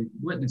actually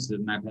witnessed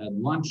it, and I've had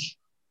lunch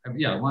with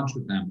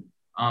them.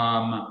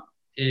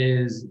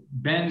 Is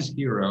Ben's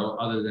hero,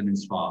 other than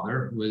his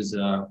father, was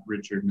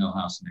Richard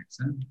Milhous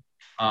Nixon.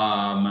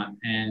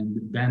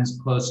 And Ben's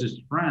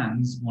closest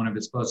friends, one of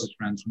his closest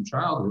friends from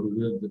childhood, who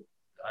lived,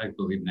 I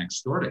believe,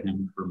 next door to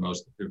him for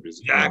most of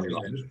his early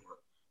life,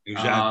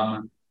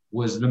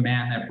 was the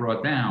man that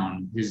brought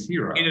down his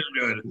hero. He didn't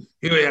do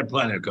it. He had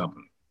plenty of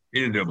company.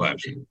 He didn't do it by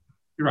himself.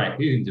 Right,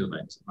 he didn't do it by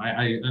himself.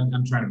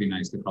 I'm trying to be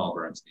nice to Carl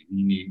Bernstein.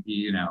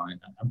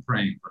 I'm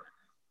praying for him.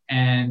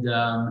 And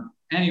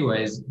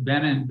anyways,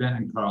 Ben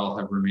and Carl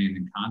have remained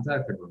in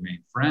contact, have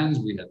remained friends.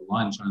 We had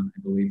lunch on, I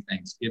believe,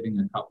 Thanksgiving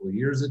a couple of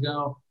years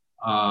ago.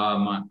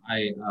 And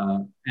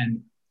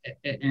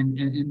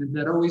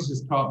that always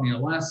has taught me a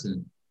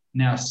lesson.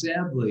 Now,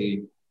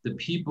 sadly, the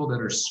people that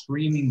are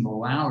screaming the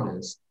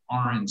loudest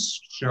aren't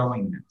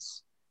showing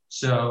this.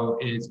 So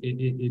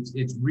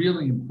it's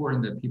really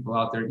important that people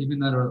out there, even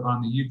that are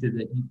on the YouTube,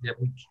 that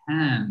we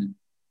can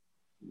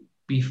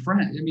be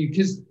friends. I mean,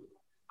 because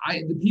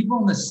the people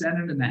in the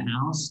Senate and the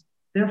House,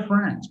 they're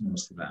friends,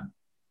 most of them.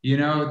 You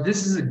know,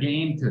 this is a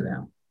game to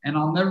them. And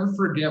I'll never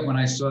forget when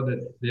I saw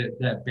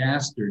that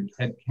bastard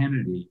Ted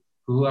Kennedy,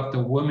 who left a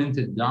woman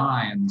to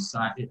die on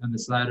the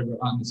side of a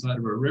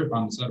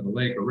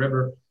lake or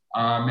river,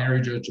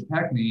 Mary Jo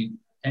Kopechne,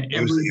 and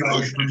it was the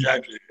ocean. It was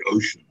actually the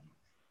ocean.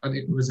 I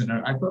think it was I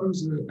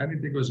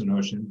didn't think it was an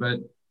ocean, but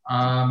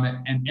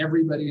and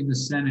everybody in the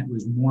Senate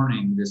was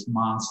mourning this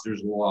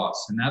monster's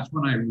loss, and that's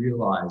when I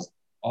realized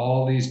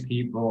all these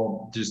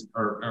people just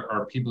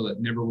are people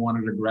that never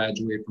wanted to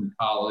graduate from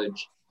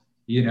college.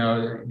 You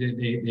know,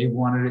 they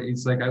wanted.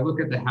 It's like I look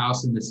at the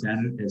House and the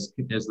Senate as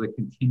the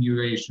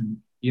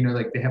continuation. You know,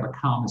 like they have a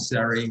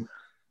commissary.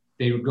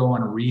 They go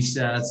on a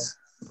recess.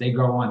 They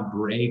go on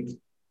break.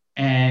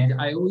 And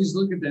I always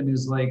look at them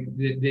as like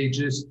they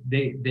just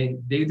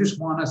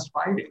want us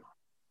fighting.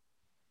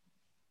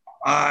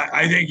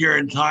 I think you're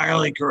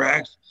entirely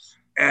correct,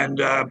 and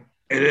the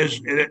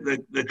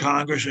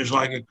Congress is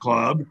like a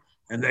club,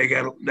 and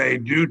they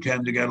do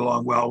tend to get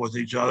along well with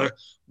each other.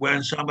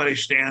 When somebody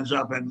stands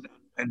up and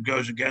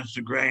goes against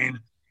the grain,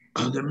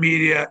 the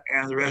media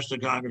and the rest of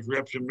the Congress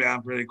rips them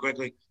down pretty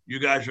quickly. You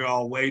guys are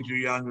all way too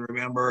young to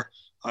remember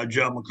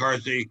Joe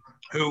McCarthy,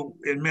 who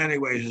in many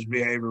ways his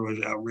behavior was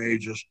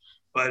outrageous,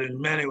 but in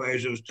many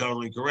ways it was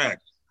totally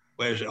correct.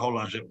 Wait a second, hold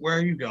on a second. Where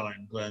are you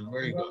going, Glenn?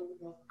 Where are you going?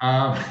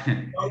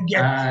 And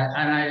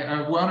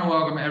I want to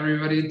welcome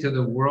everybody to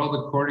The World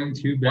According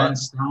to Ben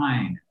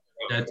Stein.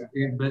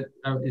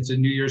 It's a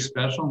New Year's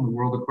special, and The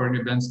World According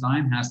to Ben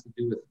Stein has to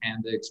do with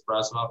Panda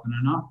Express often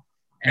enough.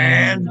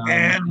 And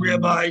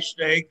ribeye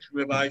steaks.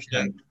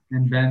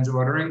 And Ben's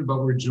ordering,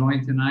 but we're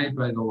joined tonight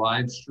by the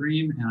live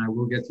stream, and I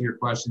will get to your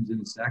questions in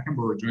a second,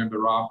 but we're joined by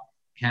Rob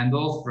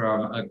Kendall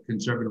from a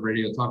conservative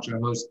radio talk show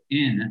host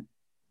in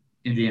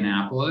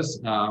Indianapolis.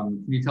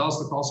 Can you tell us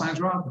the call signs,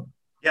 Rob?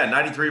 Yeah,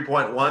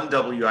 93.1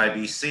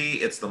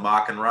 WIBC. It's the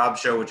Mock and Rob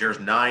show, which airs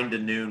 9 to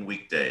noon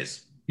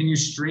weekdays. Can you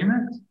stream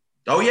it?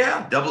 Oh,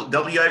 yeah,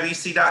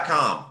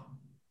 WIBC.com.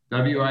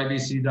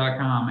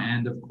 WIBC.com.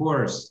 And of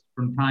course,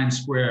 from Times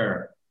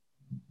Square,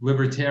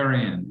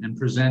 libertarian and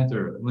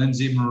presenter,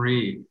 Lindsay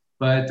Marie.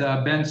 But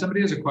Ben,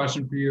 somebody has a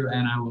question for you,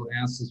 and I will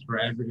ask this for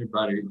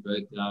everybody.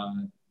 But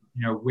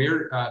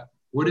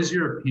what is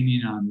your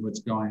opinion on what's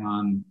going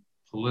on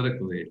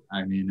politically?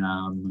 I mean,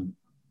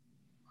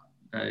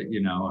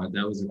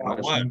 that was a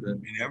question. I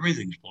mean,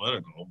 everything's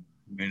political.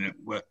 I mean,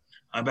 what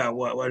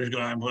is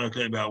going on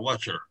politically about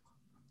what, sir?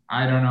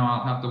 I don't know.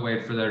 I'll have to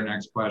wait for their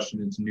next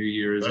question. It's New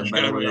Year's. Let's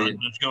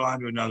go on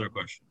to another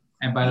question.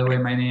 And by the way,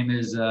 my name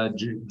is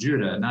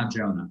Judah, not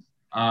Jonah.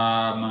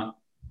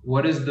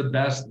 What is the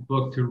best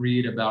book to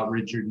read about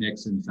Richard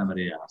Nixon?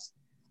 Somebody asked.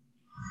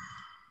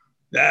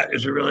 That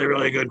is a really,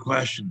 really good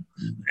question.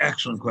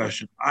 Excellent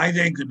question. I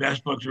think the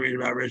best book to read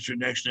about Richard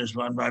Nixon is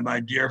one by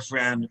my dear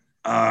friend,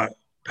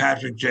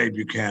 Patrick J.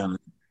 Buchanan,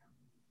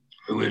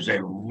 who is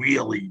a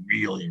really,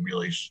 really,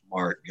 really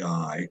smart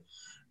guy.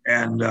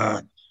 And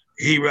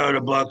he wrote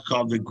a book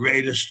called The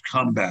Greatest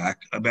Comeback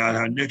about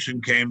how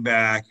Nixon came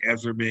back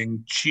after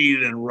being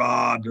cheated and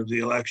robbed of the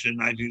election in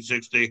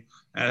 1960,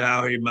 and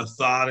how he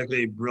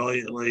methodically,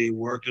 brilliantly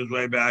worked his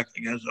way back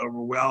against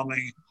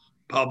overwhelming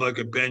public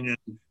opinion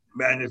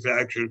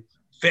manufactured,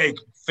 fake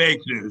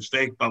news,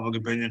 fake public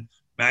opinion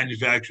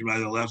manufactured by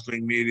the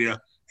left-wing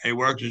media. He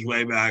worked his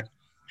way back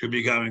to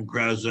becoming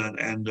president,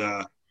 and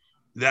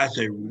that's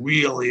a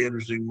really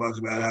interesting book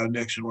about how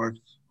Nixon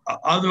worked.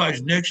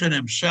 Otherwise, Nixon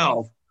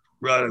himself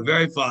wrote a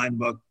very fine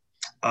book.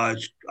 I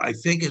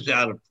think it's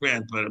out of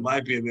print, but it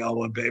might be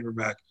available in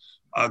paperback,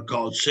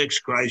 called Six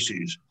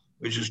Crises,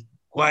 which is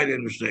quite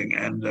interesting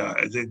and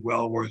I think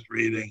well worth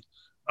reading.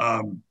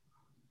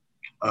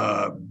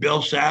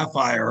 Bill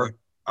Sapphire,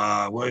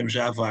 William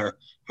Sapphire,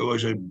 who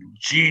was a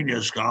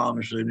genius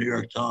columnist for the New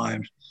York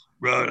Times,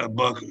 wrote a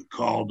book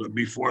called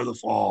Before the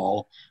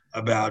Fall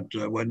about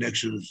what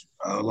Nixon's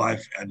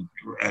life and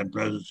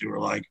presidency were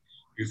like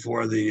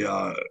before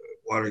the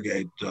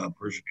Watergate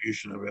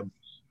persecution of him.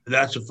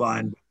 That's a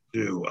fine book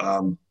too.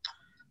 I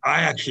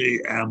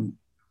actually am,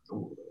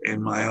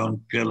 in my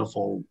own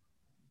pitiful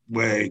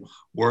way,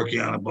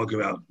 working on a book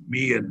about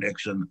me and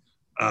Nixon,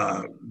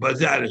 but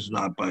that is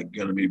not going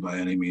to be by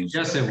any means.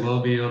 Yes, it will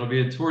be. It'll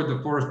be a tour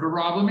de force. But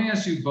Rob, let me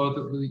ask you both,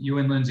 you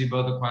and Lindsay,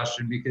 both a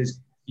question,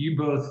 because you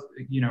both,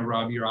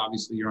 Rob, you're on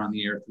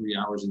the air 3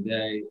 hours a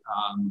day.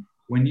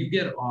 When you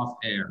get off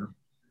air,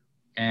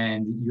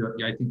 and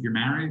I think you're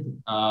married,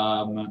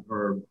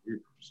 or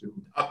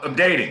I'm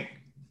dating.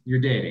 You're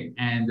dating,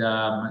 and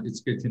it's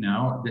good to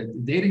know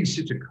that dating is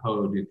such a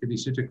code. It could be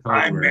such a code.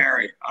 I'm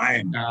married. I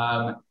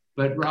am.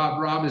 But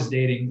Rob is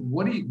dating.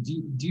 What do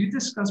you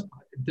discuss?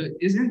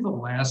 Isn't the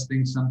last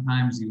thing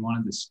sometimes you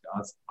want to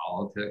discuss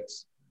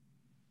politics?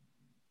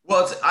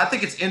 Well, I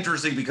think it's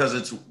interesting because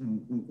it's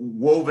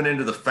woven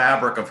into the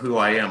fabric of who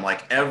I am.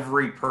 Like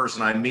every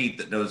person I meet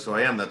that knows who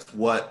I am, that's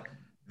what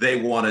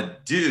they want to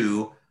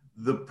do.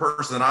 The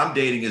person that I'm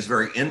dating is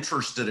very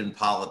interested in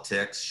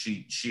politics.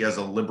 She has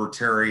a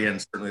libertarian,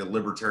 certainly a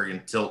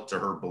libertarian tilt to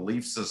her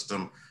belief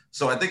system.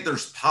 So I think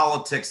there's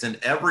politics in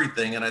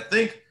everything. And I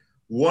think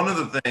one of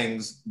the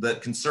things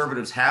that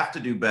conservatives have to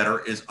do better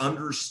is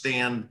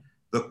understand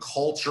the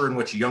culture in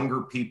which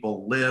younger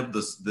people live,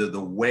 the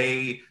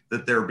way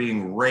that they're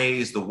being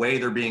raised, the way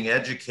they're being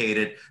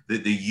educated, the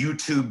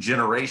YouTube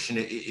generation,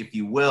 if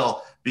you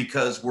will,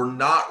 because we're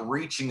not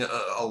reaching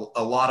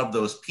a lot of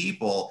those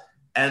people.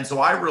 And so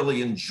I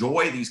really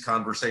enjoy these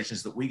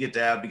conversations that we get to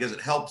have because it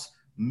helps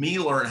me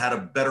learn how to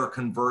better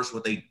converse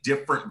with a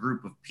different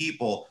group of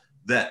people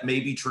that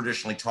maybe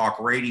traditionally talk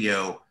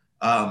radio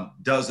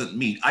doesn't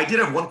meet. I did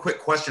have one quick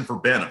question for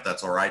Ben, if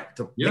that's all right.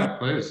 Yeah,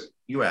 please.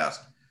 You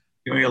asked.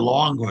 Give me a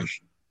long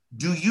question.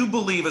 Do you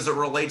believe, as it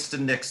relates to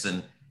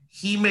Nixon,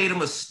 he made a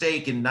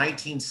mistake in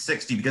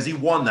 1960 because he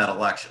won that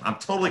election? I'm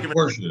totally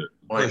convinced.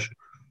 Of course.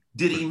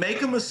 Did he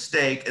make a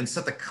mistake and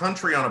set the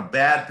country on a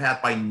bad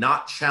path by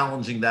not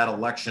challenging that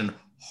election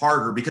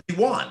harder because he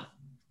won?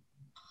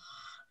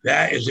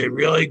 That is a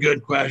really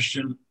good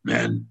question.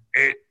 And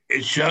it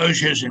shows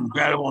his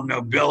incredible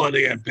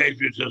nobility and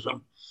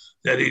patriotism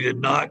that he did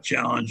not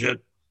challenge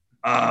it.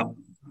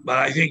 But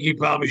I think he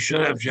probably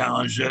should have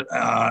challenged it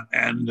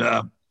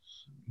and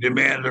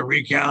demanded a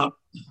recount.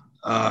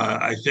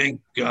 I think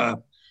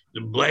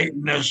the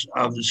blatantness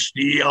of the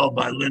steal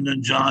by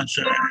Lyndon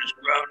Johnson and his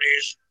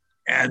cronies,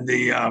 and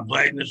the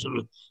blatantness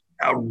of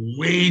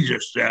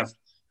outrageous theft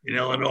in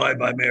Illinois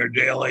by Mayor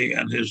Daley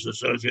and his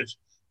associates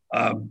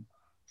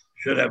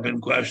should have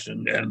been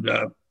questioned. And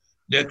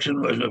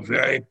Nixon was a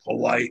very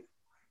polite,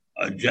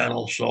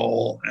 gentle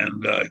soul,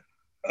 and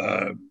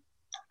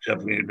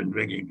except he had been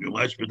drinking too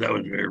much, but that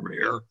was very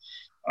rare.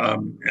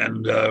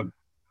 And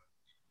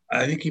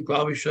I think he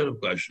probably should have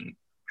questioned.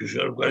 He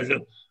should have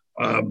questioned.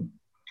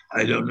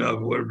 I don't know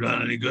if it would have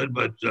done any good,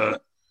 but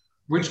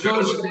which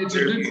goes, it's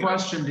a good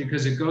question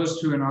because it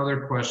goes to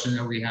another question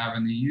that we have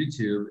in the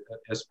YouTube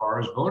as far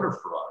as voter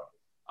fraud.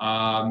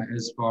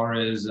 As far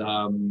as,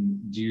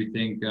 do you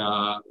think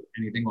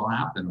anything will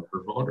happen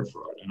over voter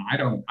fraud?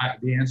 And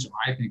the answer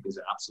I think is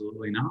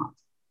absolutely not.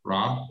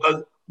 Rob?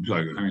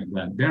 Sorry. I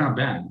mean,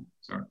 Ben.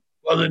 Sorry.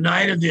 Well, the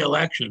night of the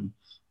election,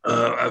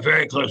 a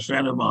very close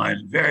friend of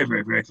mine, very,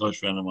 very, very close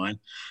friend of mine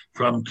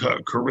from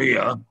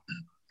Korea,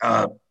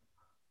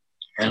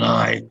 and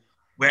I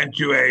went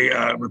to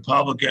a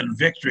Republican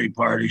victory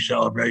party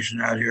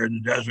celebration out here in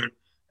the desert.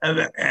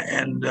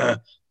 And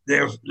the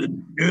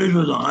news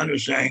was on, it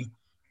was saying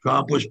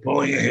Trump was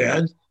pulling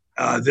ahead,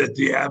 that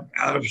the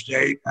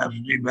out-of-state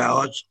absentee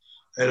ballots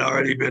had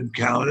already been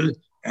counted,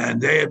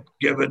 and they had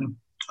given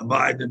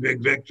Biden a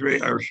big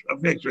victory, or a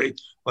victory,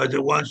 but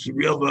that once the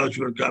real votes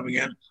were coming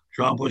in,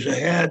 Trump was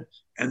ahead,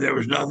 and there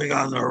was nothing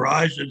on the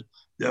horizon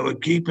that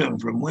would keep him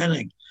from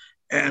winning.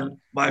 And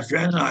my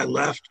friend and I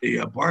left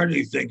the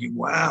party thinking,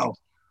 wow,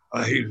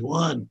 he's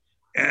won.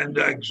 And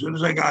as soon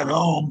as I got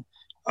home,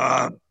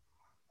 I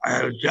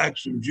had a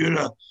text from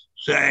Judah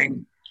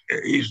saying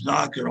he's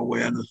not going to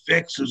win. The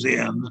fix is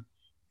in,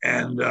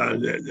 and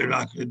they're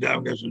not. The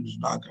Democrats are just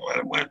not going to let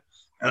him win.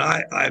 And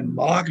I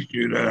mocked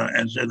Judah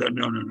and said that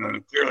no,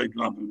 clearly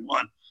Trump has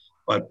won.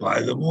 But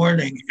by the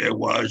morning, it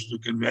was the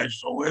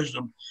conventional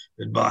wisdom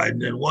that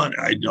Biden had won.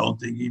 I don't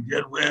think he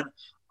did win.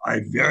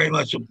 I very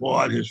much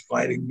applaud his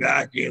fighting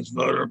back against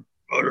voter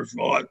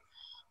fraud.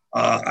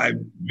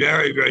 I'm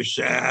very, very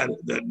sad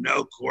that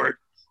no court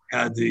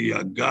had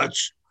the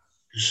guts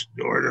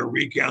to order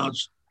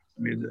recounts.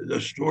 I mean,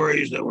 the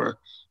stories that were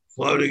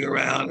floating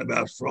around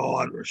about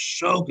fraud were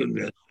so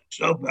convincing,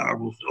 so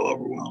powerful, so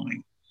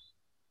overwhelming.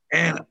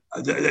 And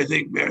they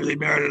think they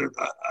merited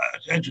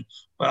attention.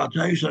 But I'll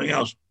tell you something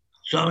else.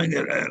 Something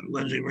that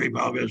Lindsay Marie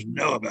probably doesn't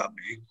know about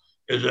me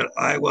is that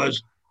I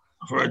was,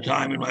 for a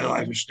time in my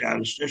life, a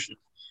statistician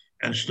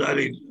and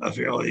studied a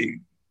fairly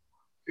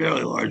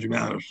large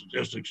amount of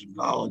statistics in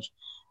college.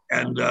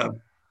 And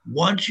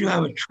once you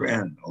have a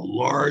trend, a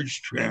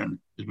large trend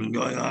that's been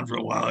going on for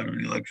a while in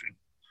an election,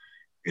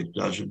 it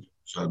doesn't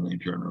suddenly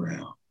turn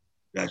around.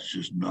 That's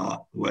just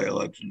not the way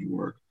elections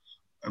work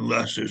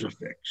unless there's a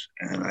fix.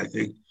 And I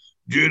think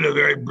Judah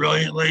very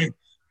brilliantly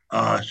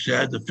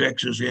said the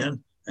fix is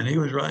in, and he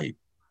was right.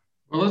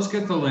 Well, let's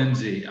get to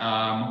Lindsay.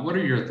 What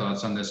are your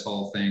thoughts on this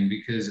whole thing?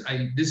 Because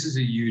this is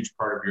a huge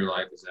part of your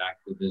life is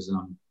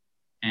activism.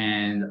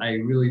 And I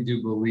really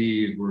do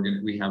believe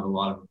we have a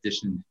lot of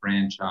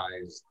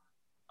disenfranchised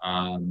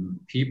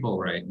people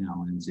right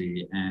now,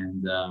 Lindsay.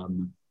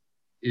 And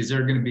is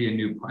there going to be a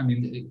new? I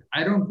mean,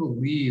 I don't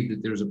believe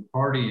that there's a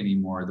party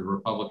anymore. The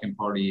Republican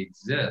Party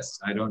exists.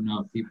 I don't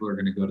know if people are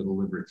going to go to the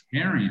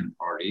Libertarian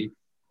Party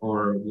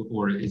or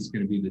it's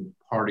going to be the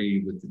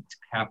party with the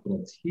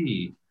capital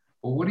T.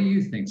 Well, what do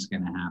you think is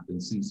going to happen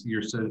since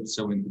you're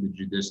so into the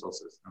judicial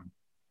system?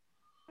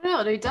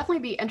 No, they'd definitely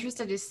be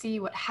interested to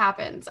see what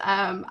happens.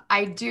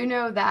 I do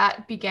know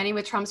that beginning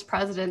with Trump's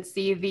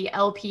presidency, the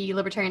LP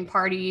Libertarian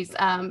Party's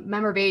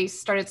member base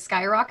started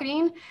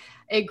skyrocketing.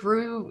 It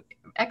grew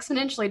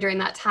exponentially during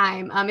that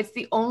time. It's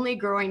the only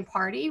growing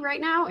party right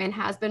now and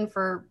has been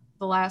for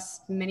the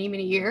last many,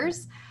 many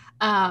years.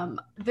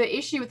 The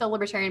issue with the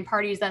Libertarian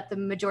Party is that the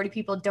majority of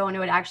people don't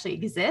know it actually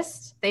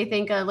exists. They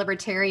think a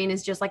libertarian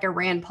is just like a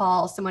Rand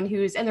Paul, someone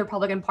who's in the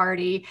Republican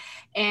Party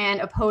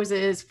and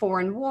opposes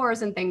foreign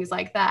wars and things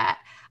like that.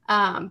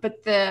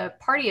 But the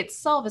party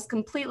itself is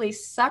completely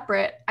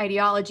separate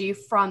ideology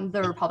from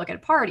the Republican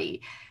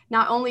Party.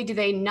 Not only do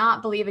they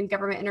not believe in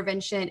government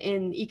intervention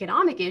in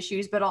economic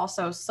issues, but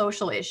also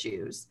social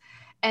issues.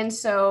 And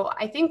so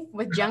I think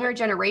with younger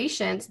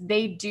generations,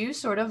 they do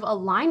sort of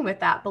align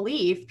with that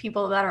belief.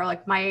 People that are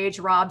like my age,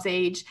 Rob's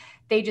age,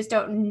 they just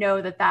don't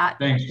know that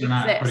Thanks for exists.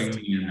 not putting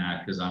me in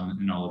that because I'm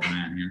an old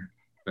man here.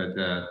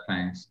 But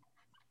thanks.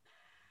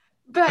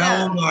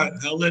 But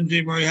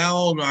Lindsay Marie, how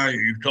old are you?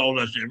 You've told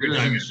us every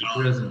time you talk.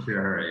 She doesn't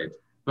share her age.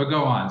 But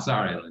go on.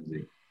 Sorry,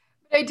 Lindsay.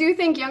 I do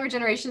think younger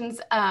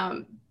generations,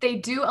 they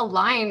do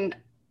align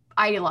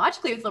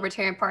ideologically with the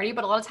Libertarian Party,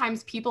 but a lot of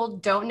times people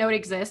don't know it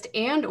exists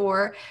and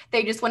or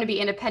they just want to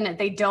be independent.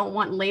 They don't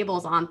want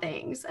labels on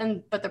things.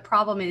 But the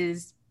problem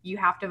is you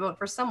have to vote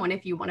for someone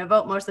if you want to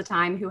vote most of the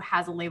time who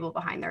has a label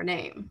behind their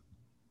name.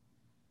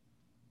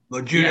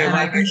 But Judah,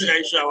 let me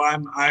say so.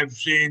 I've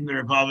seen the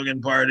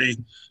Republican Party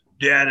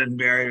dead and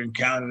buried and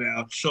counted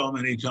out so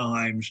many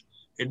times.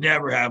 It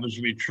never happens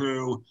to be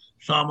true.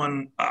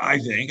 Someone, I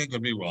think, I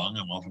could be wrong,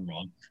 I'm often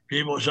wrong.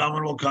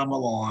 Someone will come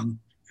along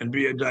and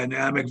be a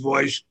dynamic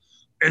voice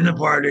in the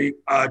party.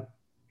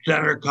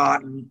 Senator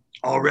Cotton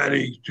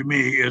already, to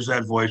me, is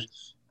that voice.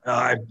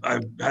 I've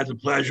had the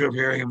pleasure of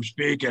hearing him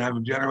speak and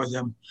having dinner with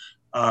him.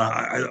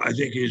 I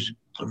think he's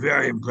a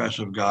very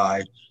impressive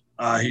guy.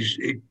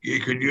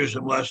 He could use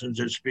some lessons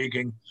in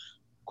speaking,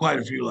 quite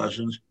a few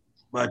lessons,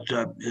 but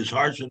his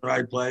heart's in the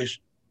right place.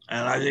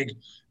 And I think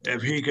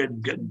if he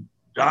could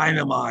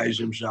dynamize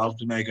himself,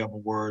 to make up a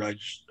word I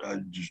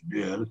just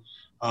did,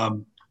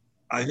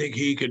 I think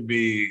he could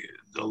be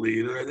the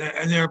leader.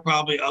 And there are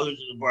probably others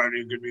in the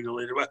party who could be the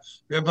leader. But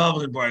the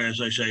Republican Party,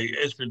 as I say,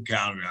 it's been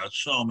counted out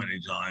so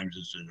many times.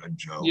 It's a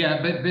joke.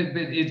 Yeah, but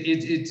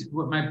it's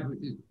what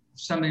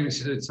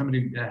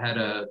somebody had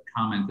a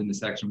comment in the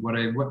section. What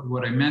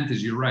I meant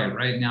is, you're right.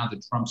 Right now,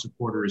 the Trump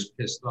supporter is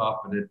pissed off,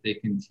 but if they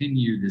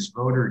continue this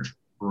voter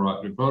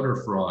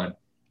fraud,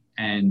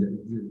 and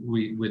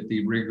with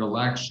the rigged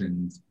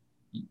elections,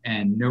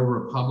 and no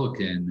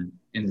Republican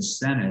in the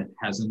Senate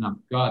has enough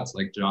guts,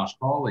 like Josh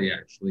Hawley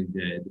actually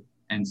did,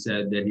 and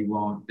said that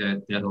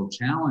that he'll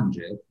challenge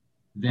it,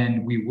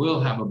 then we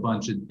will have a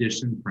bunch of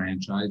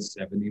disenfranchised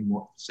 70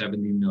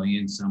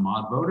 million some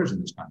odd voters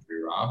in this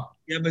country, Rob.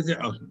 Yeah, but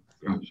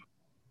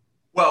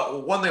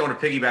well, one thing I want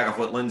to piggyback off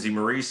what Lindsay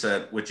Marie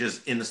said, which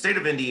is in the state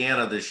of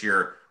Indiana this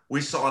year,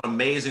 we saw an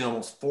amazing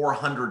almost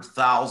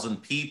 400,000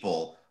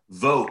 people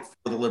vote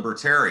for the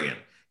Libertarian.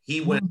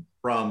 He went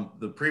from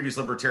the previous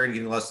Libertarian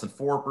getting less than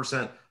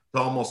 4% to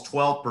almost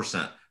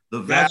 12%.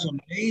 That's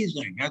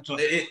amazing.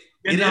 It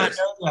is.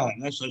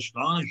 That's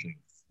astonishing.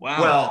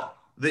 Wow. Well,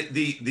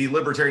 the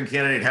Libertarian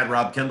candidate had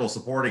Rob Kendall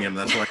supporting him.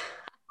 That's why,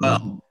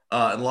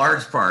 in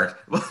large part.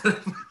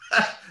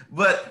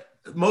 But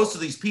most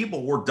of these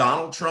people were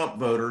Donald Trump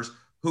voters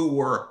who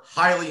were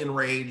highly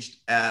enraged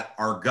at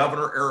our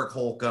governor, Eric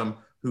Holcomb,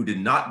 who did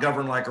not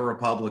govern like a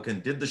Republican,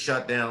 did the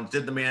shutdowns,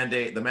 did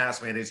the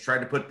mask mandates, tried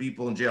to put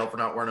people in jail for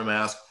not wearing a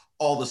mask,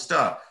 all the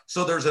stuff.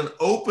 So there's an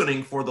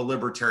opening for the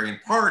Libertarian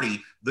Party.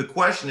 The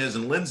question is,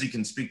 and Lindsay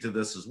can speak to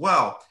this as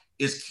well,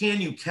 is can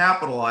you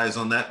capitalize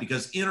on that?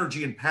 Because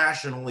energy and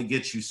passion only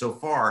gets you so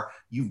far.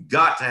 You've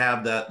got to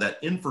have that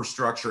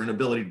infrastructure and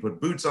ability to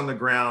put boots on the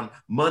ground,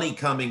 money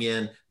coming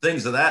in,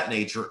 things of that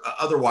nature.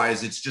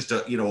 Otherwise, it's just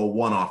a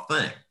one-off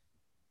thing.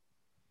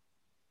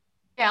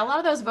 Yeah, a lot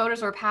of those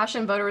voters were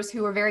passion voters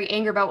who were very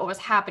angry about what was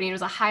happening. It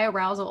was a high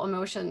arousal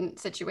emotion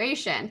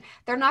situation.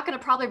 They're not going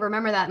to probably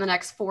remember that in the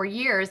next 4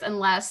 years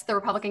unless the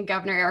Republican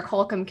governor, Eric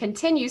Holcomb,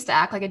 continues to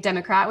act like a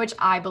Democrat, which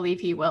I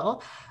believe he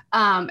will.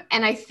 And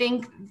I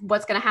think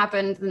what's going to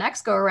happen the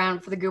next go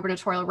around for the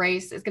gubernatorial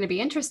race is going to be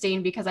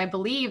interesting because I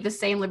believe the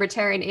same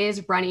Libertarian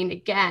is running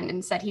again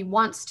and said he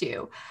wants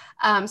to.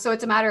 So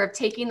it's a matter of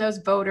taking those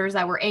voters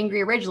that were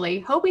angry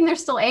originally, hoping they're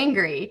still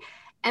angry,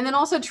 and then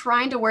also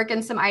trying to work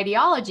in some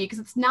ideology, because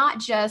it's not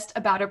just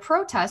about a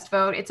protest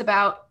vote. It's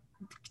about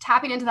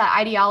tapping into that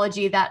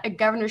ideology that a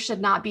governor should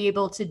not be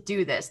able to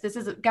do this. This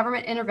is a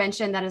government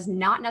intervention that is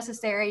not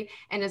necessary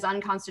and is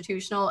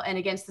unconstitutional and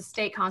against the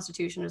state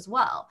constitution as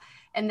well.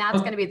 And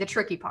that's going to be the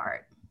tricky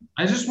part.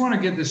 I just want to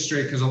get this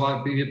straight because a lot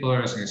of people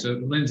are asking. So,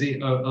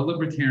 Lindsay, a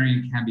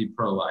libertarian can be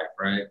pro-life,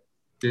 right?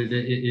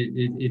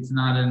 It's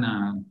not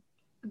an...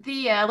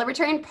 The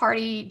Libertarian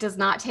Party does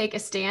not take a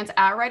stance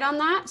outright on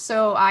that.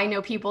 So I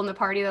know people in the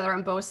party that are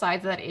on both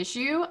sides of that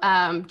issue.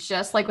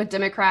 Just like with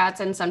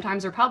Democrats and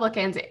sometimes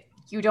Republicans,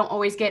 you don't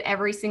always get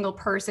every single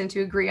person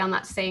to agree on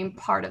that same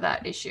part of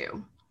that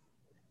issue.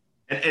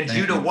 And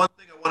Judah, one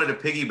thing I wanted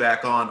to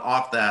piggyback on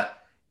off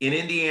that, in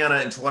Indiana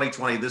in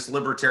 2020, this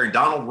Libertarian,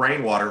 Donald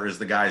Rainwater is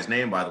the guy's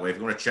name, by the way, if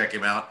you want to check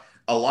him out.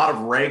 A lot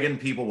of Reagan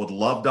people would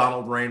love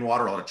Donald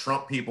Rainwater. A lot of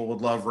Trump people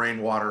would love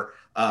Rainwater.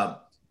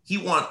 He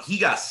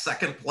got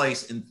second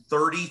place in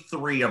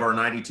 33 of our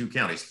 92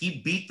 counties.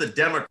 He beat the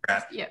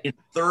Democrat in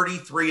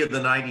 33 of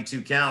the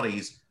 92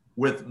 counties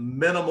with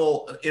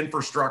minimal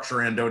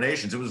infrastructure and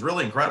donations. It was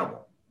really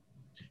incredible.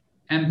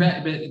 And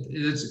Rob,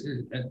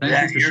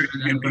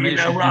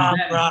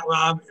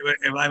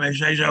 if I may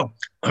say so,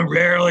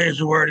 rarely is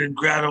the word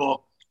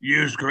incredible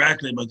used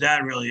correctly, but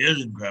that really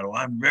is incredible.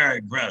 I'm very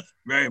impressed,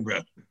 very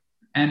impressed.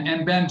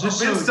 And Ben,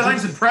 just Ben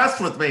Stein's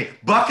impressed with me.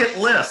 Bucket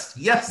list,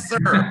 yes, sir.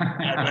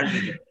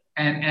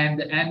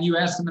 and you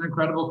asked him an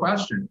incredible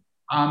question.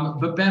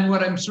 But Ben,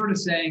 what I'm sort of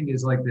saying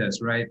is like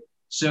this, right?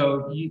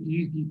 So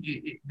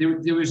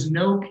there was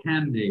no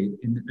candidate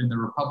in the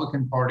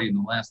Republican Party in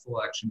the last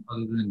election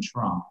other than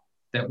Trump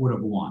that would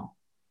have won.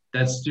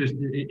 That's just,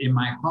 in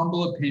my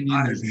humble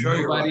opinion, there's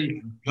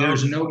nobody.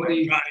 There's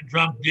nobody.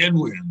 Trump did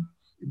win,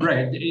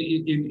 right?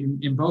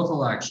 In both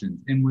elections,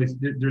 and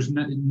there's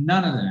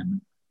none of them.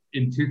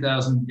 In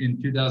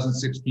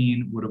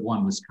 2016 would have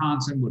won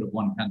Wisconsin, would have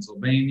won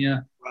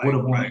Pennsylvania, would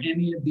have won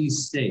any of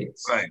these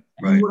states. And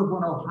would have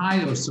won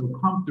Ohio so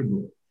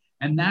comfortably.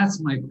 And that's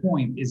my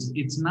point, is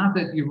it's not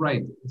that you're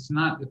right. It's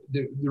not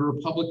the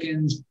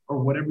Republicans or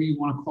whatever you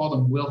want to call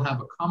them will have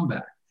a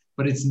comeback,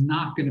 but it's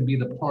not going to be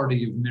the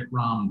party of Mitt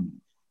Romney.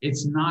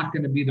 It's not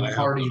going to be the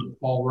party of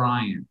Paul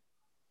Ryan.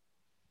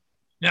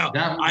 No,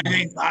 I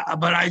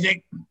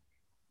think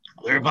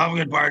the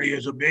Republican Party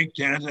is a big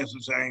tent, as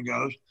the saying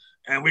goes.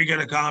 And we can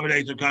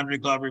accommodate the country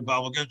club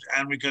Republicans,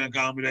 and we can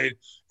accommodate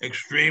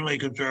extremely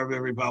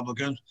conservative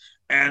Republicans.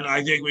 And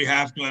I think we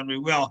have to, and we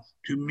will.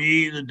 To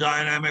me, the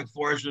dynamic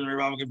force in the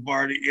Republican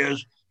Party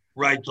is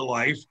right to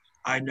life.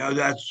 I know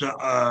that's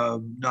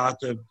not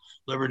the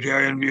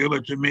libertarian view,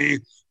 but to me,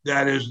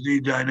 that is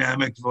the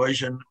dynamic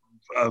voice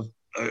of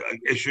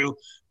issue.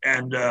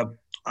 And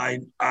I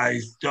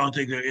don't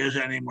think there is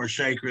any more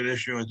sacred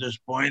issue at this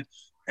point.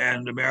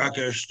 And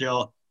America is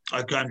still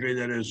a country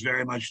that is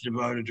very much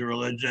devoted to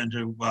religion,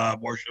 to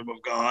worship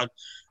of God.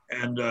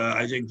 And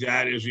I think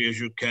that is the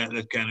issue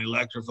that can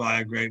electrify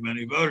a great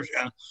many voters.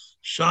 And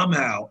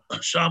somehow,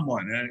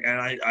 someone,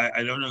 and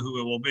I don't know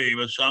who it will be,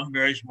 but some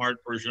very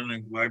smart person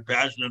and very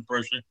passionate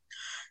person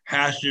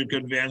has to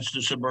convince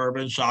the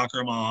suburban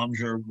soccer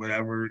moms or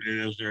whatever it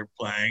is they're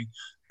playing,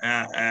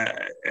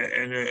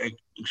 and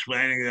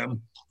explaining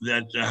them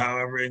that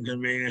however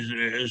inconvenient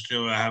it is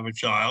to have a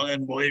child,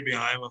 and believe me,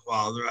 I'm a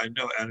father, I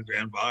know, and a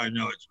grandfather, I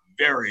know it's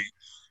very,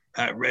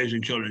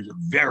 raising children is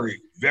very,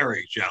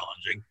 very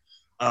challenging.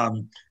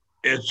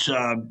 It's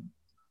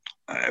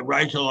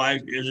right to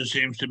life is, it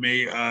seems to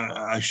me,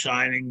 a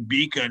shining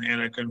beacon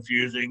in a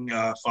confusing,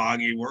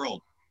 foggy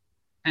world.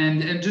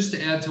 And just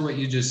to add to what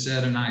you just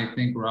said, and I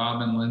think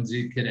Rob and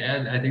Lindsay could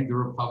add, I think the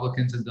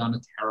Republicans have done a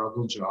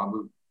terrible job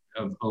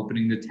of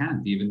opening the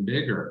tent even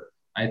bigger.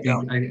 I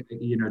think,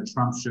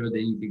 Trump showed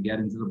that you could get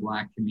into the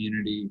Black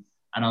community.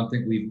 I don't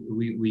think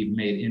we've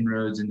made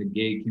inroads in the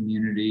gay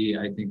community.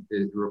 I think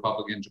the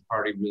Republican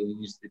Party really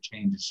needs to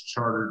change its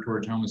charter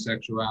towards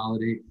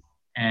homosexuality.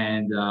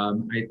 And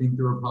I think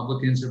the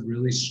Republicans have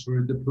really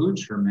screwed the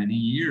pooch for many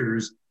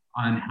years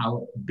on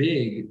how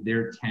big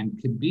their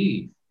tent could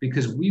be.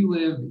 Because we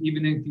live,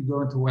 even if you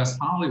go into West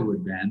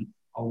Hollywood, Ben,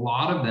 a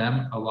lot of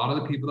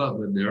the people that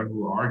live there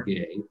who are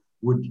gay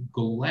would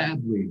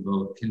gladly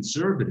vote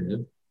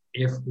conservative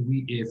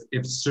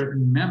if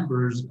certain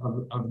members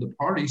of the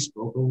party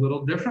spoke a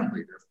little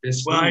differently.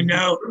 Well, I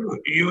know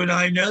you and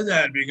I know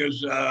that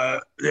because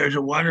there's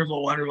a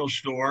wonderful, wonderful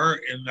store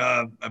in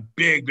a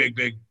big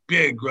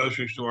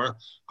grocery store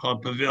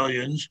called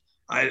Pavilions.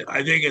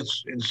 I think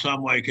it's in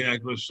some way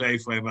connected with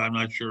Safeway, but I'm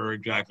not sure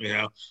exactly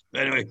how.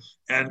 But anyway,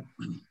 and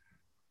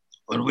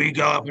when we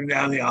go up and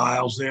down the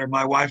aisles there,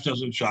 my wife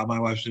doesn't shop. My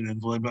wife's an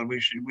invalid, but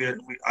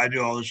I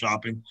do all the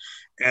shopping,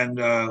 and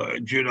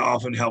Judah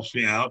often helps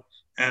me out.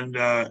 And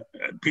I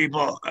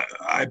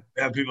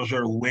have people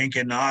sort of wink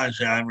and nod and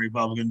say, I'm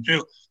Republican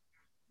too.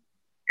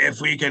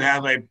 If we could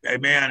have a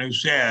man who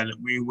said,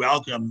 we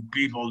welcome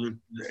people to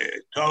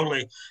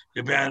totally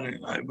depend,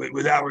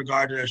 without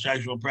regard to their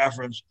sexual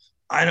preference,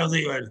 I don't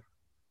think it would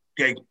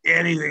take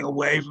anything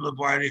away from the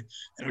party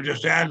and would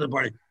just add to the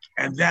party.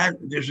 And that,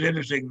 there's an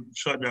interesting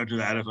footnote to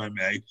that, if I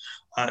may.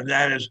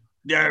 That is,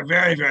 there are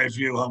very, very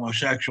few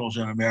homosexuals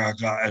in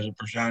America as a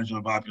percentage of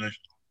the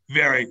population.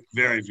 Very,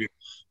 very few.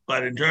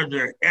 But in terms of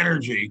their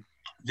energy,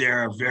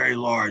 they're very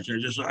large. They're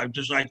just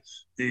like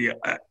the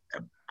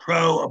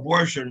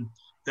pro-abortion.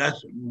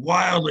 That's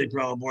wildly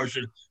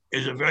pro-abortion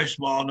is a very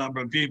small number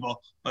of people,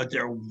 but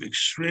they're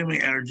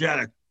extremely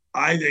energetic.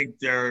 I think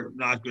they're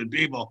not good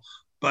people,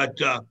 but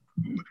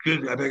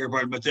excuse me, I beg your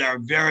pardon, but they are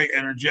very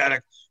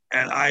energetic.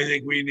 And I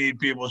think we need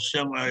people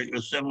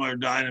with similar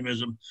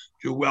dynamism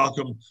to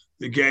welcome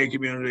the gay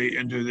community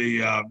into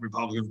the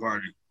Republican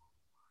Party.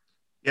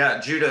 Yeah,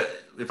 Judah,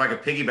 if I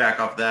could piggyback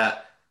off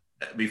that,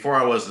 before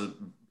I was a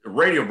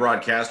radio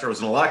broadcaster, I was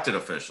an elected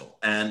official.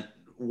 And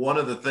one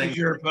of the things—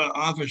 You're an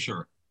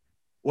officer.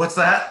 What's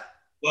that?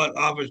 What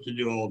office did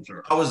you hold,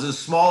 sir? I was as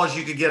small as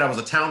you could get. I was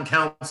a town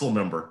council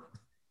member.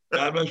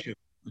 God bless you.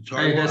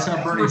 Hey, that's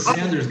how Bernie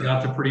Sanders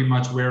got to pretty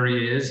much where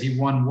he is. He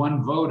won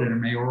one vote in a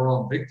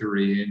mayoral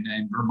victory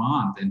in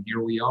Vermont, and here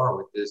we are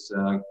with this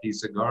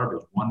piece of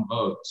garbage, one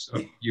vote. So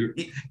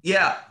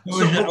yeah.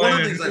 Who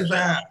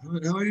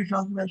are you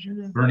talking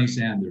about? Bernie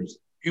Sanders.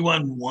 He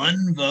won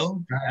one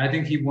vote? I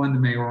think he won the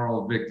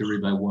mayoral victory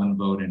by one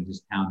vote in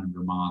his town in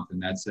Vermont,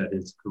 and that set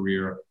his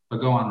career. But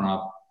go on,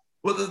 Rob.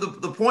 Well,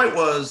 the point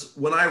was,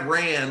 when I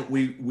ran,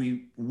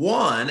 we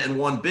won and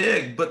won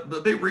big, but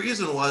the big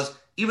reason was,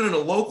 even in a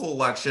local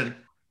election,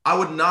 I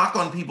would knock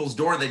on people's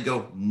door and they'd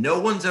go, no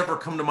one's ever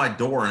come to my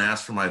door and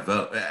asked for my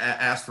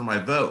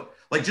vote.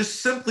 Like,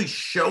 just simply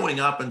showing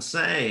up and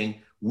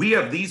saying, we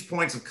have these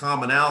points of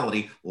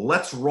commonality,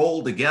 let's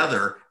roll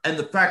together. And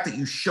the fact that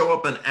you show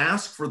up and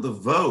ask for the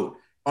vote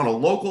on a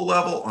local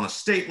level, on a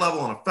state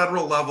level, on a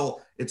federal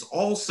level, it's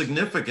all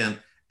significant.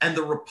 And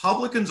the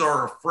Republicans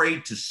are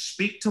afraid to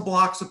speak to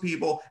blocks of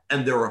people,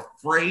 and they're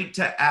afraid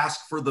to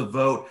ask for the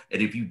vote.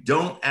 And if you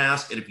don't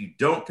ask, and if you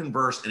don't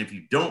converse, and if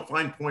you don't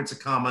find points of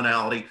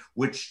commonality,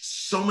 which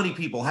so many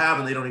people have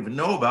and they don't even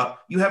know about,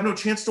 you have no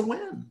chance to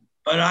win.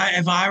 But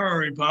if I were a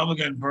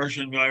Republican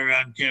person going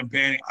around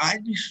campaigning,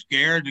 I'd be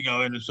scared to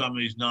go into some of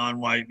these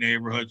non-white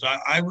neighborhoods.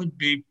 I would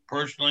be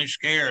personally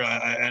scared.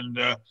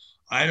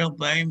 I don't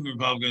blame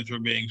Republicans for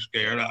being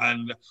scared.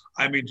 And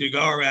I mean, to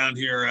go around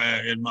here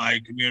in my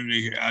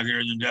community out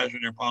here in the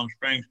desert near Palm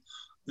Springs,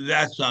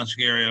 that's not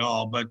scary at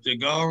all. But to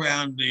go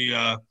around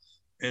the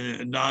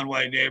in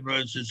non-white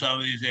neighborhoods in some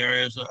of these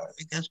areas. I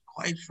think that's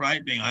quite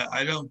frightening.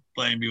 I don't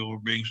blame people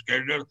for being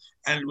scared.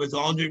 And with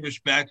all due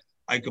respect,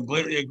 I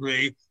completely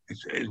agree.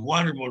 It's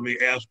wonderful to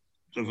be asked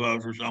to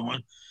vote for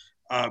someone,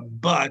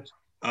 but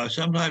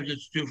sometimes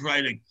it's too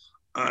frightening.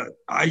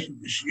 I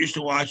used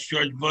to watch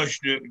George Bush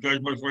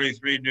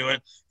 43 do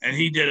it, and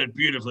he did it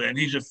beautifully. And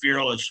he's a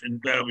fearless,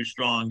 incredibly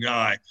strong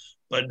guy.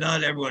 But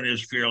not everyone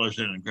is fearless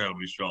and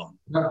incredibly strong.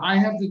 But I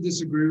have to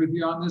disagree with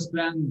you on this,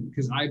 Ben,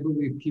 because I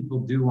believe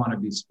people do want to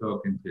be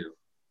spoken to.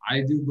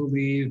 I do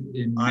believe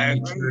in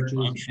many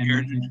churches,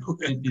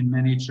 in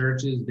many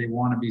churches, they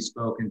want to be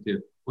spoken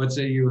to. What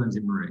say you, Lindsay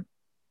Marie?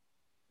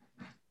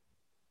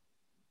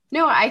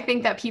 No, I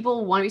think that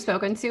people want to be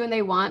spoken to and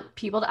they want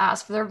people to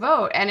ask for their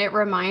vote. And it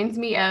reminds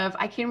me of,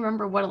 I can't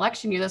remember what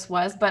election year this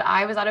was, but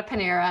I was out of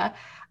Panera.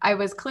 I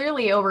was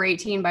clearly over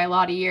 18 by a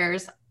lot of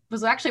years,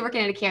 was actually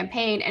working at a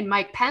campaign, and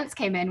Mike Pence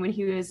came in when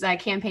he was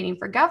campaigning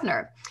for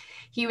governor.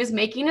 He was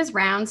making his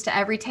rounds to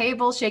every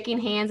table, shaking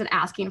hands and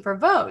asking for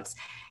votes.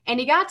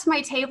 And he got to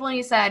my table and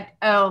he said,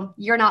 "Oh,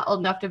 you're not old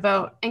enough to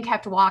vote," and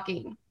kept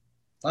walking.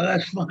 Oh,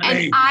 that's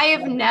funny. And I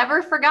have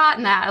never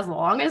forgotten that as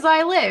long as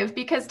I live,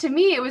 because to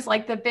me, it was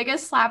like the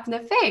biggest slap in the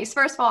face.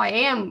 First of all, I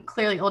am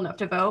clearly old enough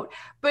to vote,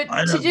 but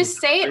to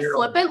just say it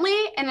flippantly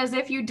and as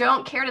if you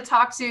don't care to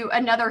talk to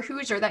another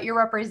Hoosier that you're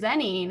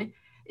representing,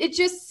 it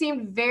just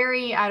seemed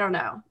very, I don't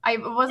know. I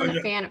wasn't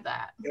a fan of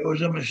that. It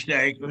was a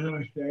mistake. It was a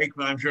mistake,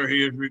 but I'm sure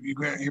he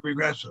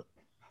regrets it.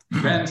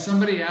 Ben,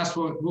 somebody asked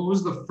what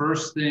was the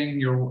first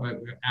thing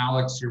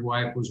Alex, your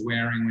wife, was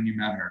wearing when you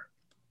met her?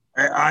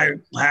 I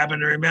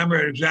happen to remember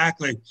it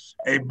exactly.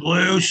 A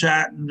blue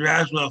satin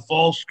dress with a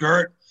full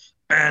skirt,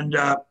 and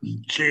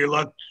she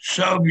looked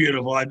so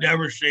beautiful. I'd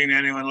never seen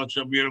anyone look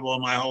so beautiful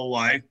in my whole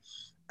life.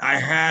 I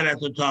had at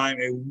the time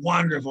a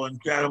wonderful,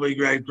 incredibly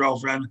great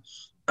girlfriend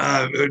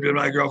who had been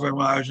my girlfriend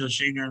when I was a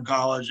senior in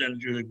college,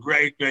 and she was a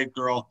great, great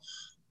girl,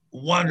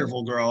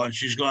 wonderful girl, and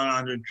she's gone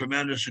on to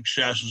tremendous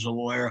success as a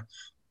lawyer.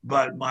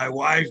 But my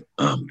wife,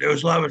 it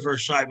was love at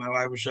first sight. My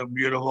wife was so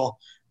beautiful,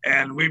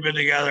 and we've been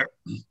together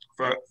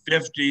for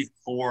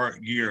 54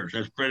 years.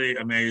 That's pretty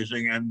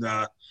amazing. And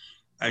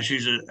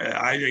she's,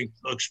 I think,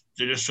 looks,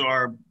 I just saw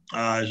her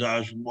as I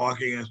was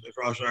walking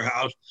across our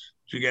house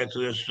to get to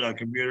this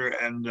computer,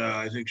 and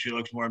I think she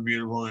looks more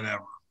beautiful than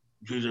ever.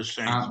 She's a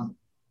saint.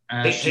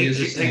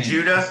 Hey,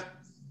 Judah?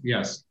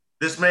 Yes.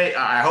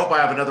 I hope I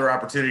have another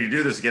opportunity to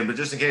do this again, but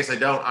just in case I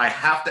don't, I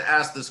have to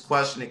ask this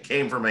question. It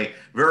came from a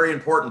very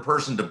important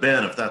person to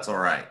Ben, if that's all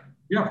right.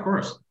 Yeah, of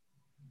course.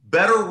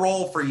 Better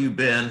role for you,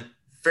 Ben,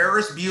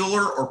 Ferris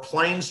Bueller or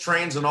Planes,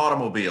 Trains, and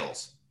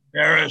Automobiles?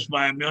 Ferris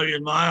by a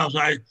million miles.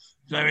 I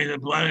mean, the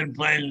blended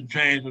Planes and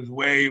Trains was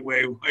way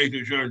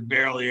too short. It's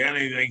barely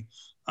anything.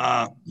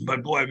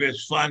 But boy, if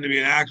it's fun to be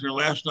an actor.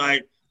 Last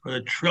night, for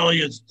the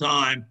trillionth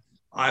time,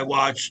 I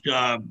watched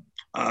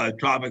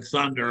Tropic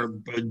Thunder,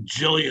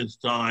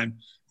 bajillionth time,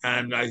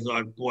 and I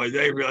thought, boy,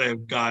 they really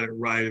have got it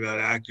right about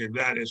acting.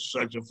 That is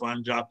such a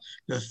fun job.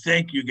 To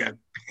think you get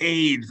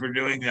paid for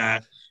doing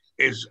that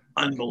is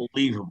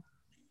unbelievable.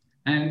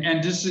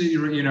 And just so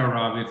you know,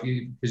 Rob,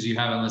 because you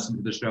haven't listened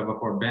to the show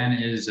before, Ben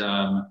is,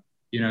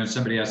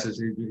 somebody else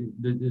says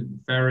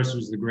Ferris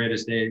was the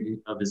greatest day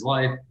of his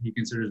life. He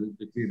considers it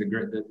to be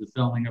the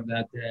filming of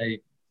that day.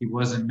 He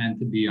wasn't meant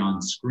to be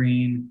on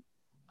screen.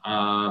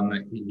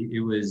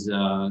 It was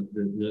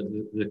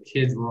the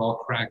kids were all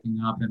cracking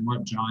up, and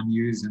what John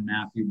Hughes and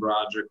Matthew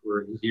Broderick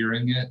were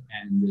hearing it,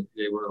 and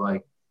they were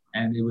like,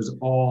 and it was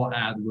all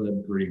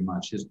ad-lib pretty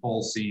much. His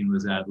whole scene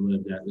was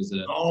ad-lib. That was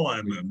all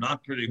ad-lib,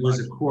 not pretty much. It was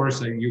a course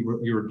that you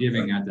were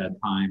giving at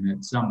that time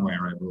at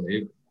somewhere, I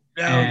believe.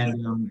 Yeah,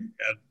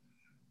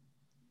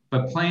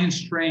 but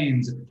Planes,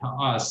 Trains to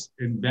us,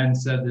 and Ben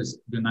said this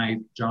the night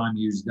John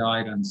Hughes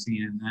died on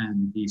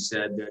CNN. He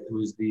said that it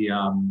was the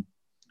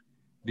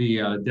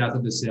death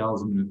of the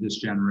salesman of this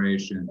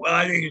generation. Well,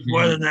 I think it's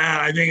more than that.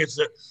 I think it's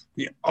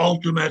the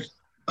ultimate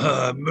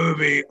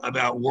movie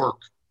about work.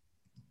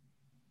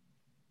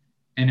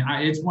 And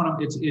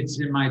it's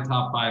in my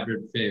top five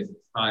favorite.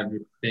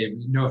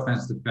 No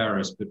offense to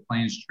Ferris, but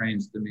Planes,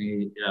 Trains to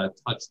me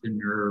touched the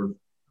nerve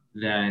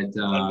that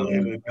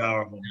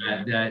powerful.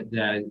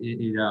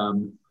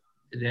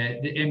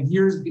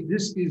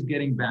 This is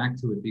getting back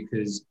to it,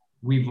 because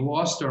we've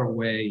lost our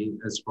way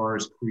as far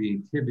as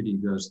creativity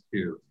goes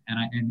too.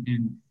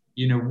 And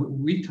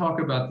we talk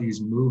about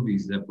these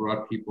movies that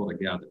brought people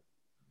together,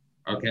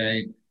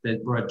 okay?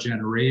 That brought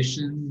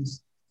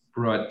generations,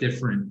 brought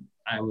different,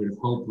 I would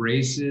hope,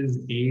 races,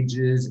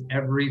 ages,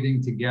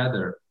 everything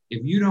together.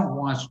 If you don't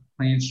watch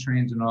Planes,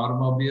 Trains, and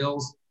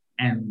Automobiles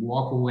and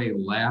walk away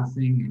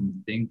laughing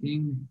and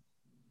thinking,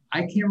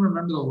 I can't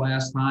remember the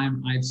last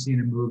time I've seen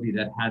a movie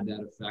that had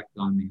that effect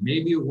on me.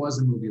 Maybe it was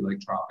a movie like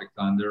Tropic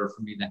Thunder, or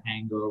for me, The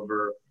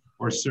Hangover,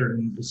 or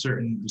certain, but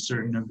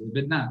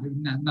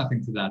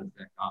nothing to that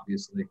effect,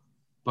 obviously.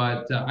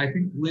 But I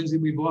think, Lindsay,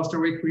 we've lost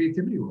our way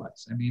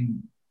creativity-wise. I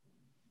mean,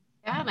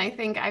 yeah, and I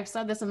think I've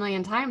said this a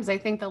million times. I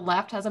think the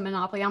left has a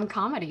monopoly on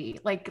comedy.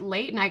 Like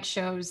late night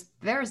shows,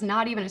 there's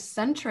not even a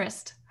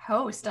centrist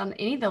host on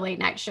any of the late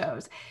night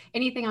shows,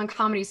 anything on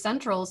Comedy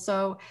Central.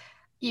 So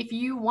if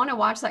you want to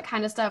watch that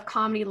kind of stuff,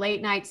 comedy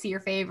late night, see your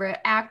favorite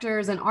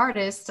actors and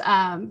artists,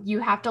 you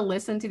have to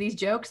listen to these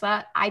jokes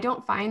that I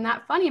don't find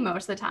that funny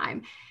most of the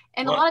time.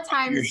 And a lot of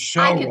times you're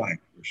so right.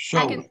 You're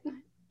so right.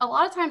 A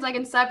lot of times I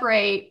can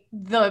separate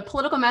the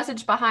political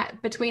message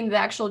between the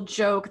actual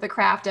joke, the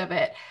craft of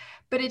it.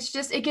 But it's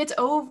just, it gets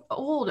old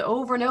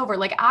over and over.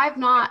 Like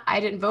I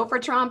didn't vote for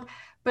Trump,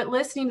 but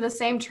listening to the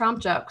same Trump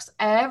jokes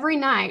every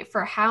night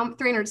for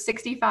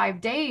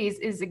 365 days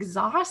is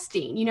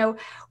exhausting. You know,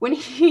 when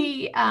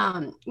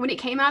it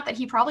came out that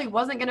he probably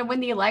wasn't going to win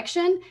the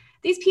election,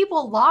 these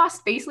people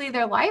lost basically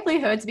their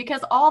livelihoods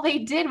because all they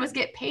did was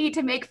get paid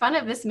to make fun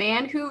of this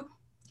man who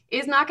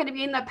is not going to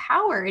be in the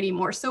power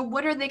anymore. So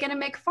what are they going to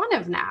make fun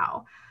of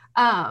now?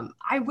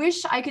 I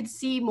wish I could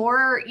see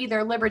more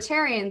either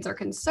libertarians or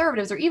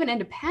conservatives or even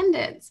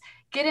independents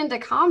get into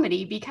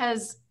comedy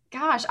because,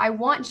 gosh, I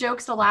want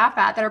jokes to laugh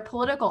at that are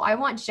political. I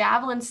want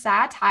javelin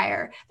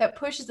satire that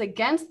pushes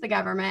against the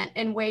government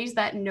in ways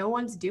that no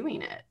one's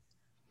doing it.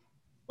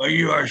 Well,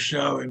 you are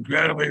so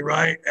incredibly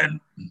right. And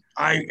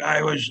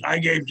I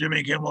gave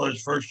Jimmy Kimmel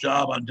his first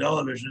job on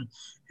television.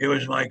 He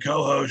was my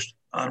co-host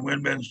on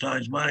Win Ben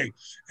Stein's Money.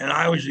 And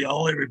I was the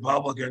only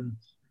Republican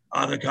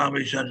on the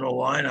Comedy Central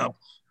lineup.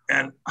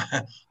 And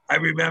I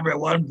remember at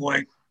one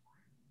point,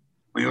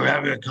 we were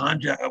having a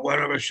contest, one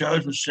of our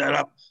shows was set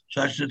up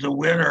such that the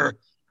winner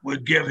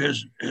would give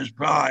his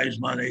prize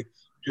money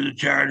to the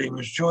charity of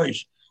his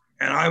choice.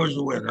 And I was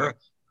the winner.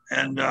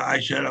 And I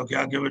said, okay,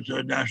 I'll give it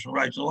to National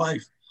Right to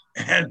Life.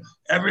 And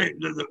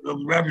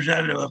the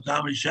representative of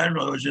Comedy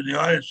Central who was in the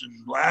audience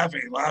was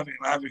laughing.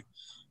 And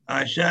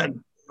I said,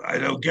 I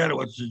don't get it.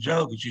 What's the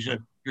joke? And she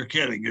said, you're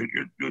kidding.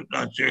 You're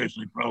not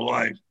seriously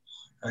pro-life.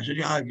 I said,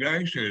 yeah, I'm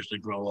very seriously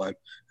pro-life.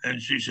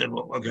 And she said,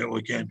 well, okay,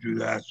 we can't do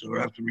that. So we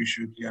have to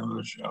reshoot the end of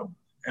the show.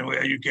 And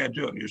you can't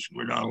do it.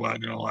 We're not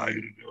going to allow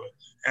you to do it.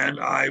 And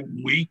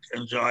I'm weak.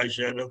 And so I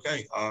said,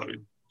 okay,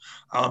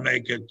 I'll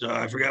make it.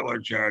 I forget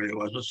what charity it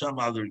was, but some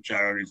other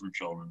charity for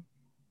children.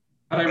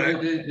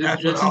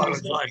 That's what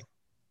Hollywood's like.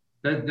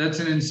 That's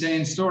an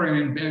insane story.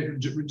 I mean,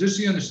 just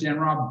so you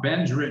understand, Rob,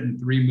 Ben's written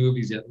 3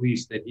 movies at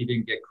least that he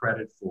didn't get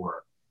credit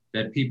for,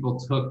 that people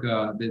took,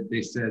 that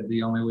they said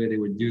the only way they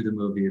would do the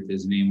movie if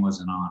his name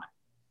wasn't on it.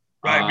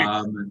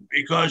 Right,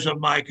 because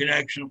of my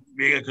connection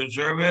being a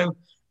conservative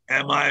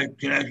and my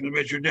connection with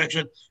Richard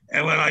Nixon.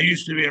 And when I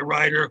used to be a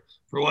writer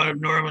for one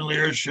of Norman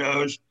Lear's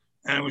shows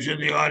and I was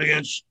in the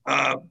audience,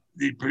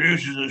 the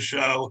producers of the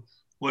show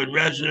would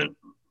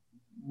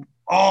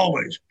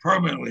always,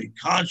 permanently,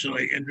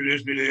 constantly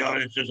introduce me to the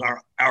audience as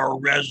our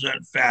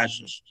resident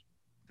fascist.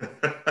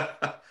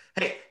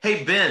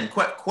 Hey, Ben,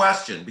 quick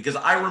question, because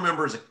I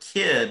remember as a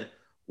kid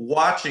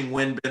watching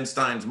Win Ben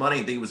Stein's Money.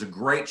 I think it was a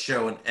great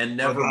show and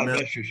never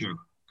missed.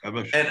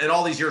 And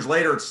all these years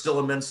later, it's still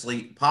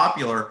immensely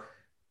popular.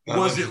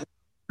 Was it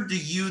weird to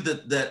you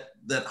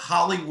that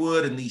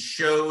Hollywood and these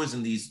shows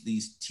and these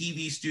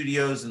TV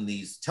studios and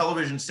these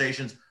television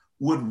stations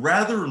would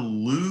rather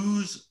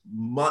lose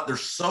money? They're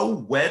so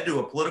wed to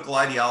a political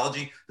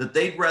ideology that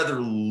they'd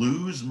rather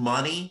lose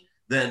money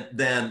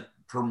than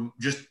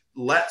just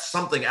let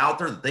something out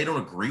there that they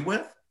don't agree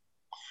with?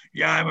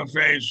 Yeah, I'm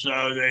afraid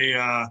so.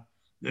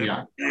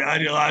 The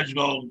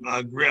ideological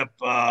grip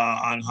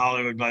on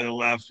Hollywood by the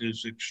left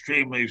is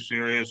extremely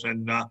serious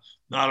and not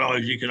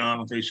always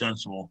economically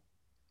sensible.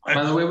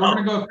 By the way,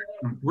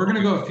 we're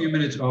gonna go a few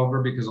minutes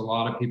over because a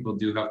lot of people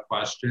do have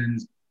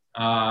questions.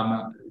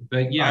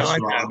 But yes, I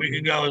like Rob, that. We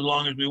can go as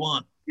long as we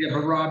want. Yeah,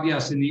 but Rob,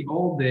 yes, in the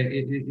old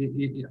day,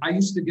 I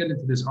used to get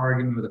into this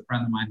argument with a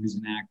friend of mine who's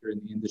an actor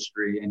in the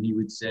industry, and he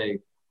would say,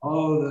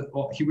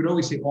 he would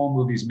always say all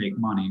movies make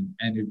money.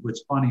 And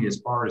what's funny is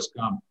Forrest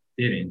Gump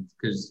didn't,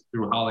 because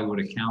through Hollywood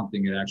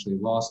accounting, it actually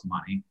lost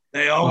money.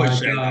 They always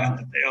say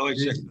that. They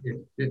always say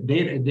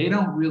they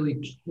don't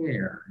really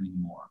care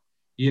anymore.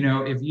 You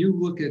know, if you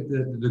look at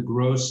the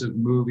gross of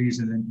movies,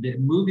 and then the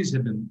movies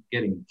have been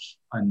getting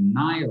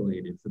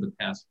annihilated for the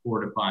past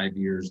 4 to 5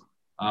 years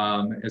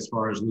as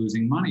far as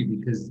losing money,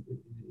 because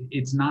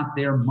it's not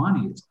their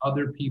money, it's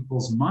other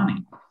people's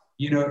money.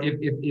 You know, if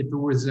it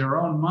was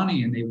their own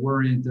money and they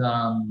weren't,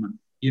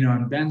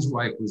 and Ben's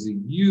wife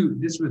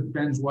this was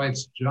Ben's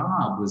wife's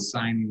job, was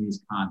signing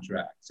these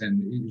contracts,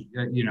 and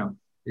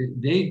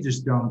they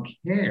just don't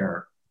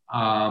care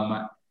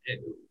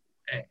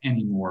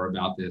anymore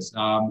about this.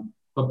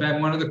 But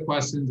Ben, one of the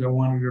questions I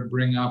wanted to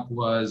bring up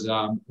was,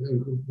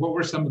 what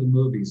were some of the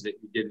movies that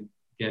you didn't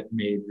get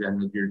made?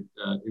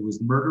 It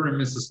was Murder in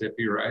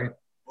Mississippi, right?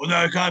 Well,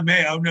 no, it got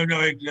made. Oh, no,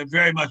 it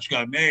very much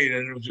got made,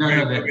 and it was a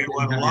great movie. It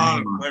won a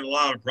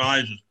lot of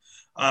prizes.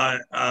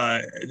 I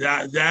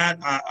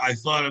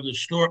thought of the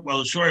story. Well,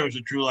 the story was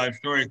a true life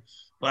story,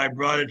 but I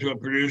brought it to a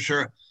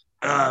producer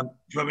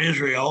from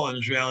Israel, an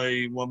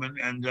Israeli woman,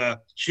 and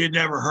she had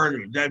never heard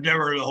of it. I'd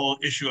never heard of the whole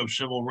issue of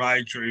civil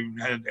rights or even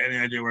had any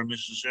idea where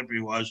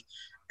Mississippi was.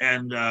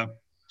 And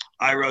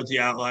I wrote the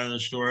outline of the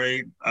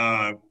story.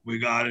 We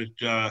got it.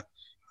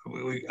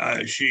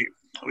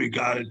 we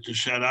got it to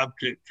set up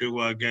to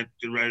get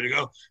ready to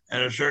go.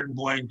 At a certain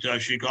point,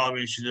 she called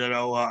me and she said,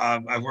 "Oh,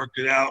 I've worked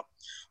it out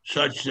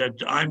such that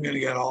I'm going to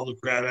get all the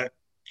credit,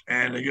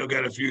 and you'll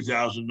get a few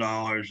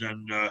 $1,000s,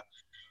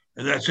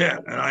 and that's it."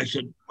 And I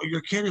said, "Well,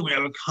 you're kidding. We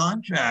have a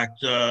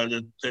contract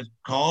that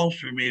calls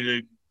for me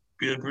to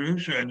be the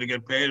producer and to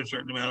get paid a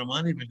certain amount of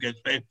money if it gets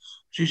paid."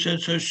 She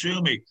said, "So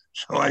sue me."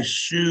 So I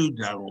sued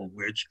that old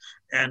witch,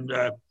 and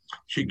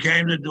she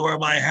came to the door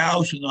of my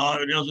house in the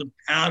Hollywood Hills and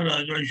pounded on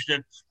the door. And she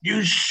said,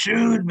 "You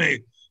sued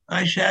me."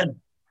 I said,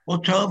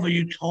 "Well, Tova,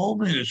 you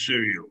told me to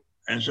sue you."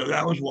 And so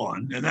that was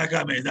one. And that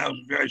got me, that was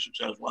very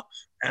successful.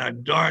 And a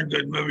darn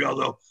good movie,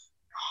 although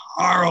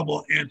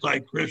horrible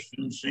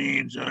anti-Christian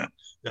scenes in it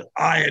that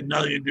I had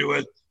nothing to do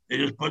with. They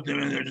just put them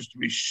in there just to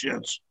be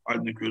shits,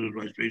 pardon the crude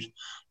my speech.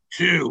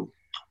 Two,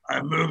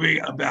 a movie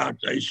about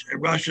a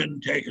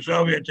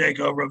Soviet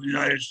takeover of the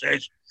United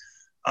States.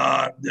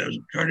 There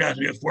turned out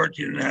to be a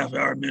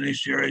 14.5-hour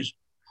miniseries,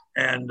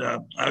 and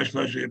I was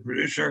supposed to be a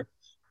producer.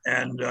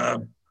 And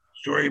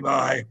story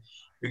by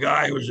the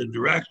guy who was a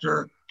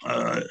director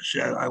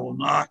said, "I will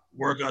not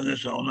work on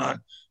this. I will not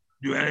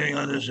do anything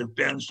on this if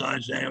Ben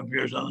Stein's name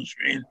appears on the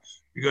screen,"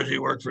 because he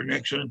worked for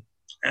Nixon.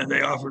 And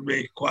they offered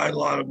me quite a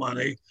lot of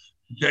money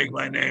to take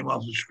my name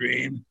off the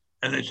screen.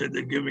 And they said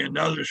they'd give me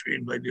another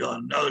screenplay deal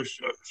on another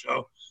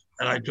show.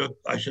 And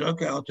I said,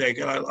 "Okay, I'll take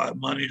it.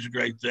 Money's a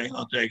great thing.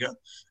 I'll take it."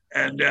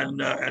 And then,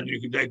 and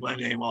you can take my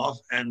name off.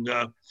 And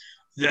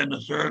then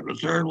the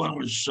third one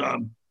was,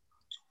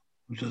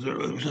 it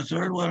was the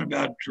third one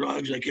about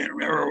drugs. I can't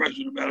remember. It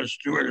wasn't about a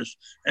stewardess.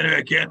 Anyway,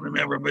 I can't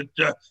remember. But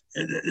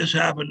this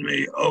happened to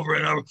me over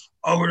and over.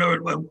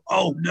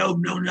 Oh,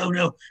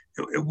 no.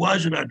 It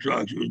was about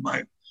drugs. It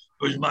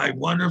was my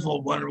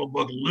wonderful, wonderful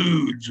book,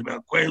 Ludes,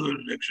 about Quaalude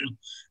addiction.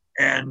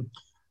 And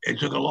it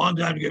took a long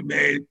time to get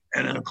made.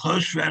 And then a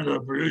close friend of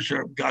the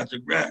producer got the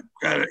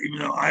credit, even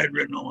though I had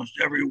written almost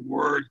every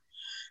word.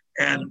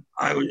 And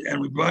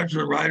we brought it to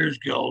the Writers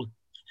Guild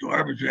to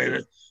arbitrate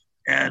it.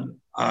 And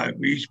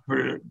we each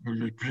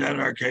presented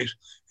our case.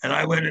 And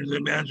I went into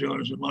the men's room and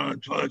was in one of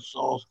the toilet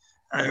stalls.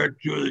 And I heard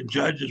two of the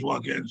judges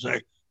walk in and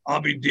say,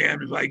 "I'll be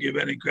damned if I give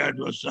any credit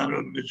to a son of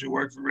a bitch who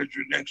worked for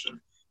Richard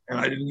Nixon." And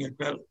I didn't get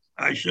credit.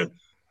 I should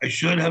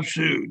have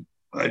sued,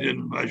 but I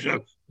didn't.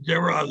 There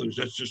were others.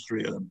 That's just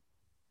three of them.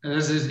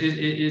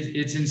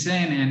 It's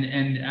insane.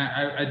 And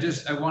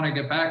I want to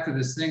get back to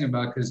this thing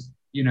about, because,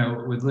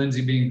 with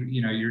Lindsay being,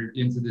 you're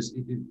into this,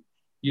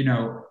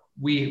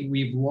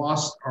 we've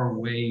lost our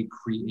way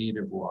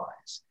creative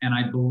wise. And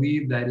I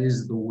believe that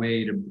is the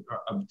way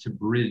to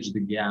bridge the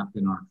gap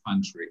in our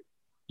country.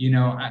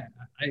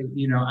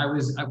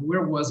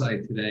 Where was I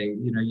today?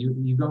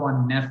 You go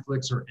on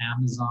Netflix or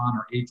Amazon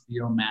or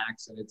HBO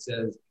Max and it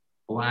says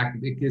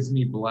it gives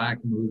me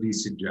black movie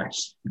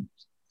suggestions.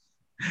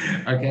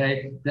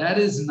 Okay, that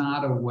is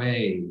not a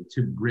way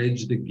to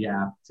bridge the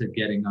gap to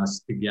getting us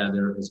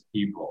together as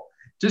people.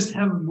 Just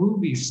have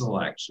movie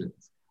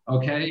selections.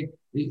 Okay,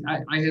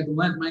 I had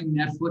lent my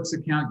Netflix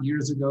account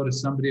years ago to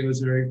somebody I was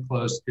very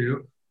close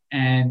to,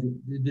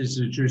 and this is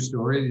a true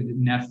story.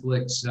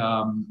 Netflix,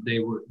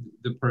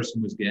 the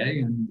person was gay,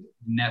 and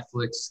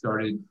Netflix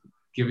started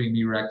giving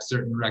me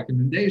certain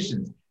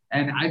recommendations,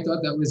 and I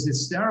thought that was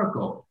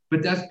hysterical.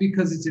 But that's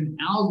because it's an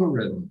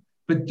algorithm.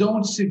 But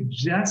don't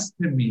suggest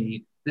to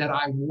me that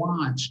I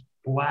watch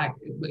black.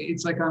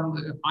 It's like on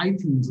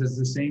iTunes has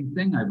the same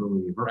thing, I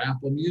believe, or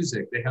Apple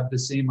Music. They have the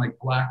same like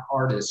black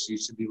artists you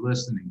should be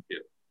listening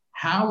to.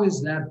 How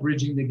is that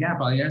bridging the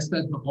gap? I ask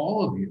that to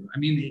all of you. I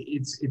mean,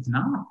 it's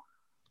not.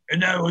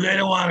 No, they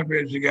don't want to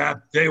bridge the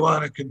gap. They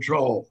want to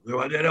control. They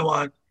don't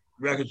want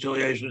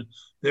reconciliation.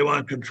 They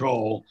want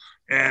control,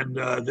 and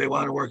they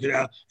want to work it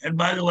out. And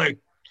by the way,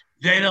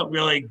 they don't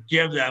really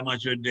give that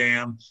much of a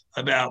damn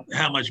about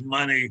how much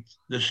money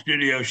the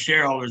studio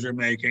shareholders are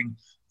making.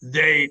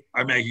 They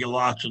are making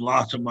lots and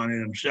lots of money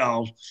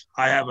themselves.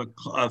 I have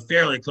a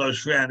fairly close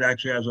friend,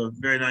 actually has a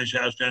very nice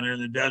house down there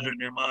in the desert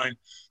near mine,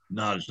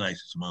 not as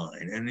nice as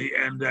mine. And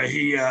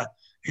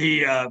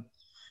he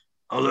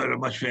although at a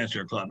much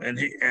fancier club. And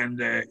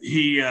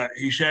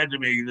he said to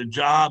me, the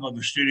job of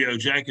a studio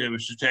executive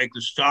is to take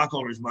the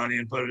stockholders' money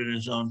and put it in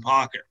his own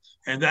pocket.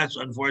 And that's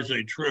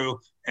unfortunately true.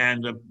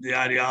 And the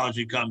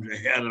ideology comes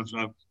ahead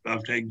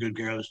of taking good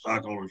care of the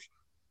stockholders.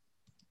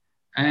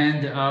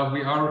 And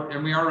we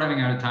are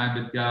running out of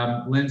time.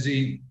 But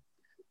Lindsay,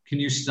 can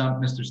you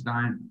stump Mr.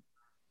 Stein?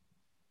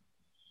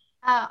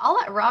 I'll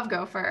let Rob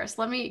go first.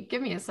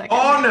 Give me a second.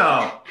 Oh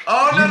no!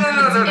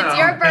 It's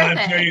your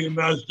birthday. I'm sure you can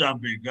both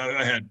stump me. Go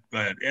ahead.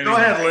 Anyway. Go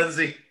ahead,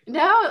 Lindsay.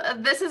 No,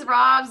 this is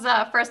Rob's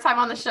first time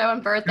on the show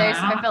and birthday, so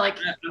I feel like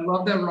I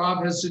love that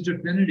Rob has such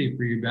affinity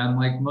for you, Ben,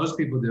 like most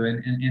people do,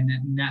 and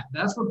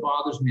that's what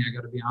bothers me. I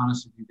got to be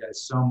honest with you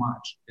guys so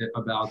much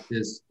about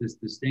this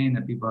disdain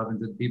that people have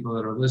into the people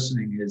that are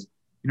listening is,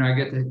 I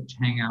get to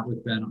hang out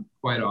with Ben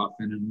quite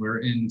often, and we're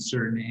in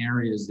certain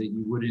areas that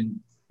you wouldn't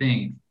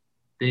think.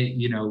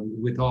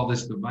 With all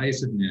this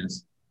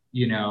divisiveness,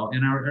 and I'll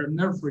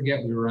never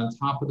forget, we were on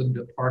top of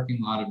the parking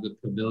lot of the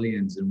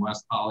Pavilions in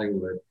West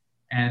Hollywood,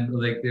 And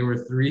like there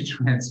were 3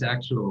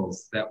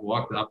 transsexuals that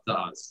walked up to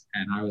us,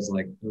 and I was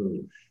like,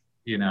 "Ooh,"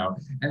 you know.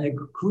 And like,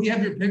 "Could we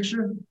have your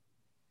picture?"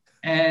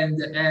 And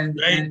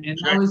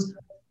that was,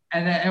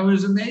 and it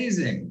was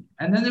amazing.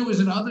 And then there was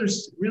another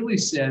really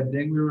sad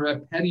thing. We were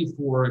at Petty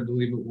Four, I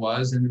believe it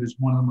was, and it was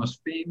one of the most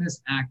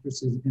famous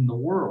actresses in the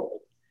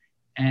world.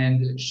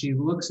 And she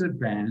looks at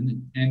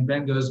Ben, and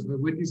Ben goes,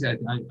 "What did you say?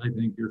 I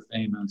think you're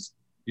famous.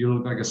 You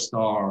look like a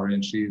star."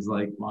 And she's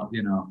like, "Well,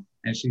 you know,"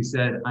 and she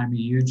said, "I'm a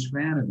huge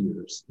fan of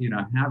yours, you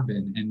know, have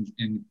been."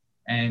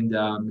 And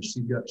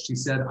she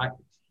said,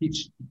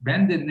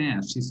 Ben didn't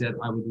ask. She said,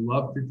 "I would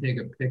love to take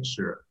a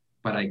picture,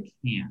 but I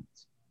can't."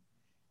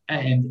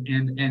 And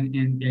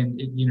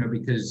you know,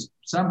 because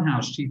somehow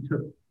she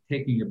took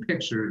taking a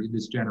picture,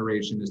 this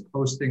generation is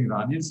posting it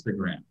on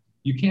Instagram.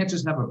 You can't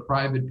just have a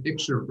private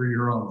picture for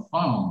your own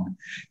phone.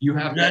 You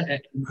have to.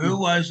 Who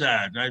was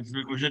that?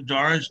 Was it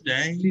Doris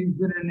Day? She's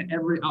been in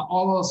every.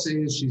 All I'll say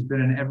is she's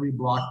been in every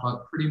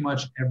blockbuster, pretty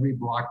much every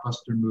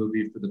blockbuster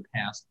movie for the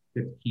past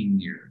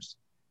 15 years.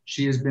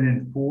 She has been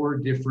in 4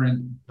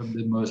 different of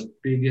the most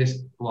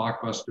biggest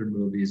blockbuster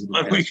movies.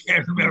 We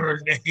can't remember her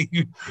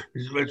name.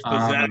 It's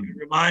pathetic. It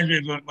reminds me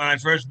of when I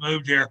first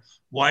moved here.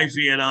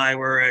 Wifey and I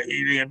were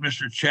eating at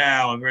Mr.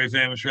 Chow, a very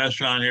famous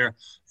restaurant here,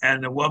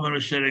 and the woman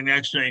was sitting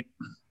next to me,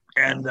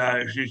 and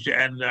I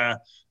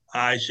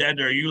said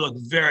to her, "You look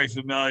very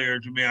familiar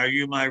to me. Are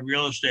you my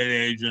real estate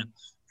agent?"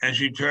 And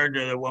she turned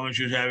to the woman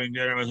she was having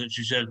dinner with, and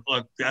she said,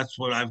 "Look, that's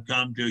what I've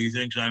come to. He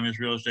thinks I'm his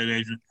real estate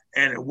agent."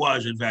 And it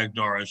was, in fact,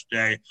 Doris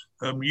Day,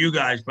 whom you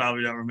guys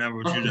probably don't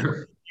remember, but she's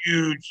a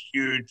huge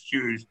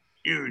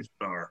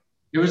star.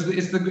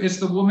 It's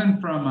the woman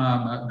from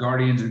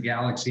Guardians of the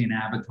Galaxy and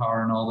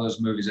Avatar and all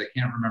those movies. I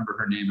can't remember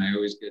her name. I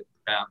always get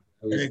I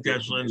think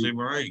that's Lindsay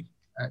Marie.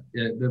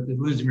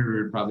 Lindsay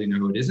Marie would probably know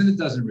who it is, and it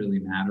doesn't really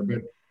matter.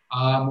 But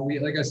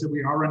like I said,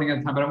 we are running out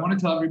of time. But I want to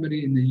tell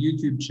everybody in the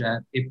YouTube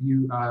chat, if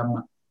you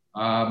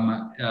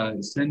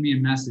send me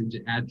a message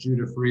at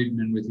Judah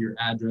Friedman with your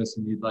address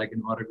and you'd like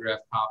an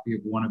autographed copy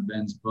of one of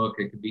Ben's book.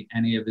 It could be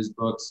any of his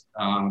books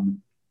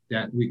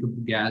that we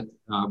could get,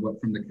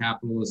 from The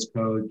Capitalist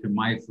Code to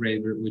my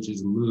favorite, which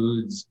is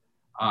Ludes,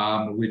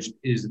 which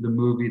is the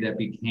movie that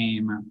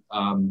became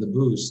The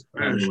Boost,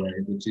 by the way,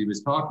 which he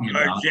was talking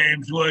about.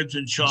 James Woods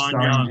and Sean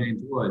Young.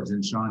 James Woods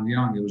and Sean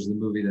Young. It was the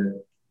movie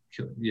that,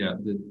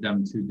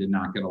 them two did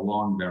not get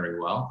along very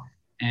well.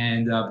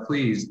 And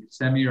please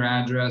send me your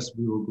address.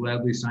 We will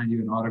gladly sign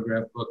you an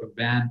autographed book of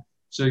Ben.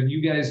 So you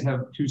guys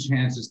have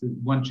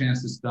one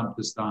chance to stump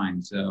the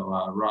Stein. So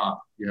Rob,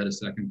 you had a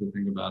second to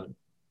think about it.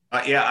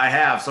 Yeah, I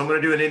have. So I'm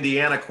going to do an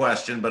Indiana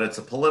question, but it's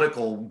a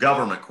political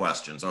government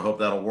question. So I hope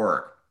that'll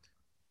work.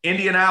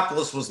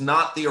 Indianapolis was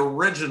not the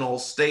original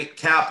state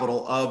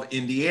capital of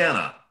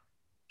Indiana.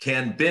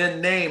 Can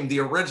Ben name the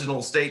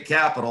original state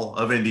capital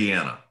of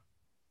Indiana?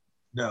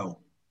 No.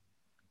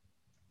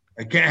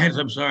 I can't.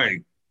 I'm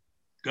sorry.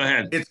 Go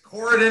ahead. It's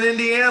Corydon,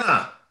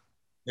 Indiana.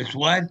 It's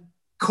what?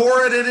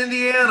 Corydon,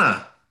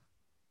 Indiana.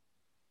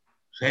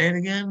 Say it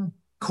again.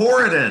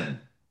 Corydon.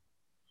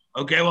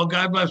 Okay, well,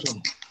 God bless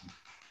him.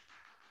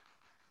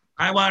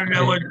 I want to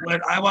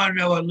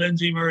know what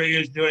Lindsay Marie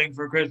is doing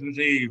for Christmas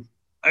Eve.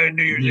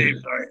 New Year's Eve,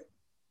 sorry.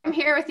 I'm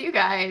here with you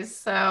guys,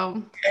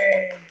 so.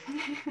 Hey.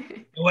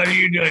 What are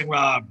you doing,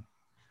 Rob?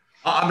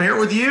 I'm here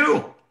with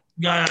you.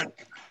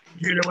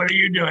 Judah, what are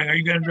you doing? Are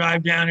you going to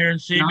drive down here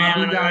and see me?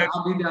 I'll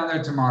be down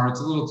there tomorrow. It's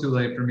a little too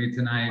late for me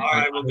tonight. All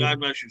right. Well, God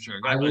bless you, sir.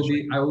 I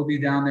will be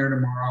down there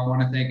tomorrow. I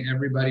want to thank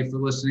everybody for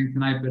listening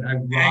tonight. But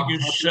thank you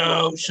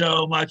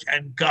so much,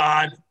 and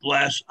God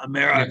bless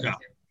America. Yeah.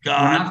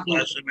 God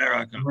bless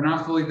America. We're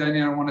not fully done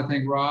yet. I want to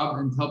thank Rob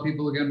and tell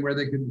people again where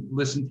they could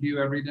listen to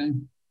you every day.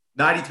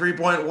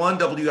 93.1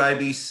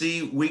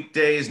 WIBC,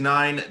 weekdays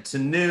 9 to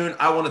noon.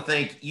 I want to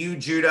thank you,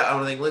 Judah. I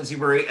want to thank Lindsay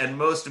Marie. And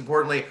most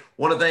importantly,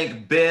 want to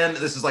thank Ben.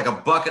 This is like a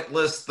bucket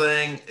list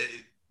thing.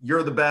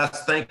 You're the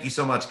best. Thank you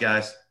so much,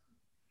 guys.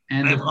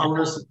 And of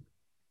course,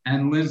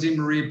 and Lindsay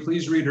Marie,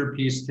 please read her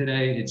piece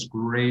today. It's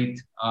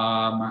great.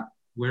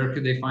 Where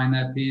could they find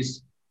that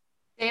piece?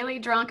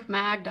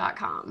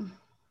 dailydrunkmag.com.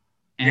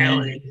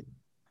 And,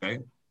 okay.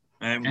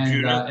 And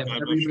if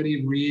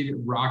everybody read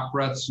Rock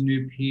Breath's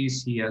new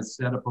piece, he has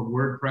set up a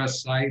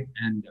WordPress site,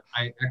 and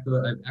I've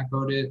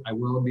echoed it. I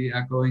will be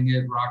echoing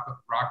it.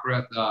 Rock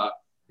Breath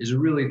is a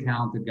really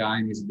talented guy,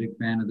 and he's a big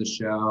fan of the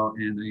show,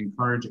 and I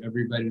encourage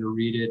everybody to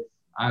read it.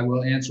 I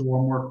will answer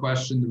one more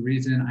question. The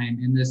reason I'm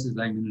in this is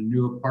I'm in a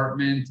new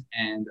apartment,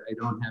 and I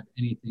don't have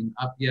anything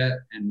up yet,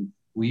 and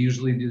we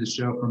usually do the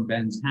show from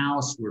Ben's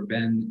house, where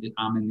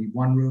I'm in the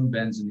one room,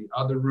 Ben's in the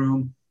other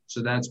room.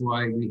 So that's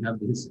why we have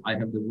this. I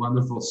have the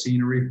wonderful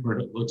scenery where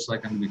it looks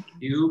like I'm in the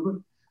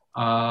cube.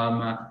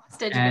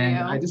 And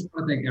I just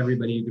want to thank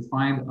everybody. You can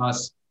find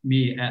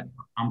me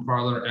on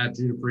Parler at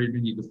Judah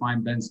Friedman. You can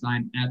find Ben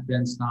Stein at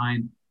Ben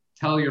Stein.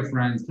 Tell your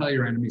friends, tell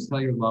your enemies,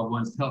 tell your loved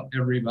ones, tell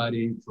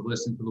everybody to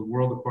listen to The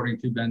World According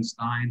to Ben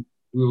Stein.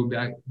 We will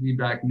be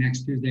back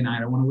next Tuesday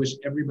night. I want to wish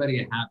everybody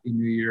a happy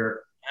New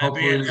Year.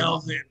 Happy and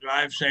healthy and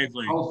drive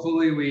safely.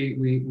 Hopefully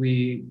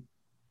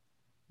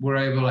we're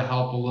able to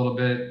help a little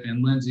bit.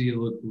 And Lindsay,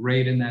 you look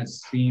great in that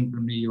scene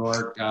from New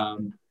York.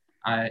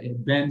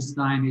 Ben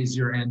Stein is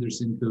your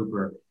Anderson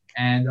Cooper.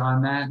 And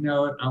on that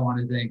note, I want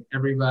to thank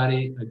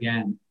everybody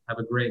again. Have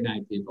a great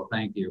night, people.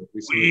 Thank you.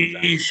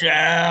 We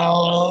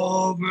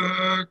shall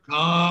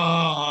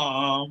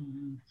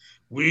overcome.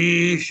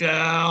 We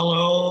shall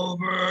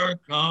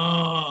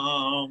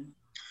overcome.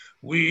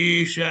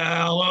 We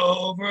shall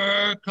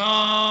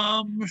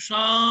overcome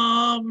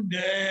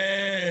someday.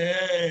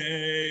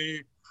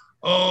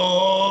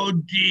 Oh,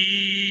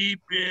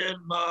 deep in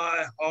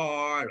my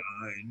heart,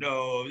 I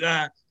know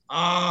that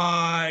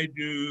I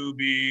do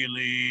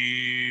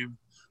believe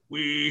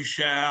we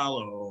shall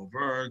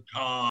overcome.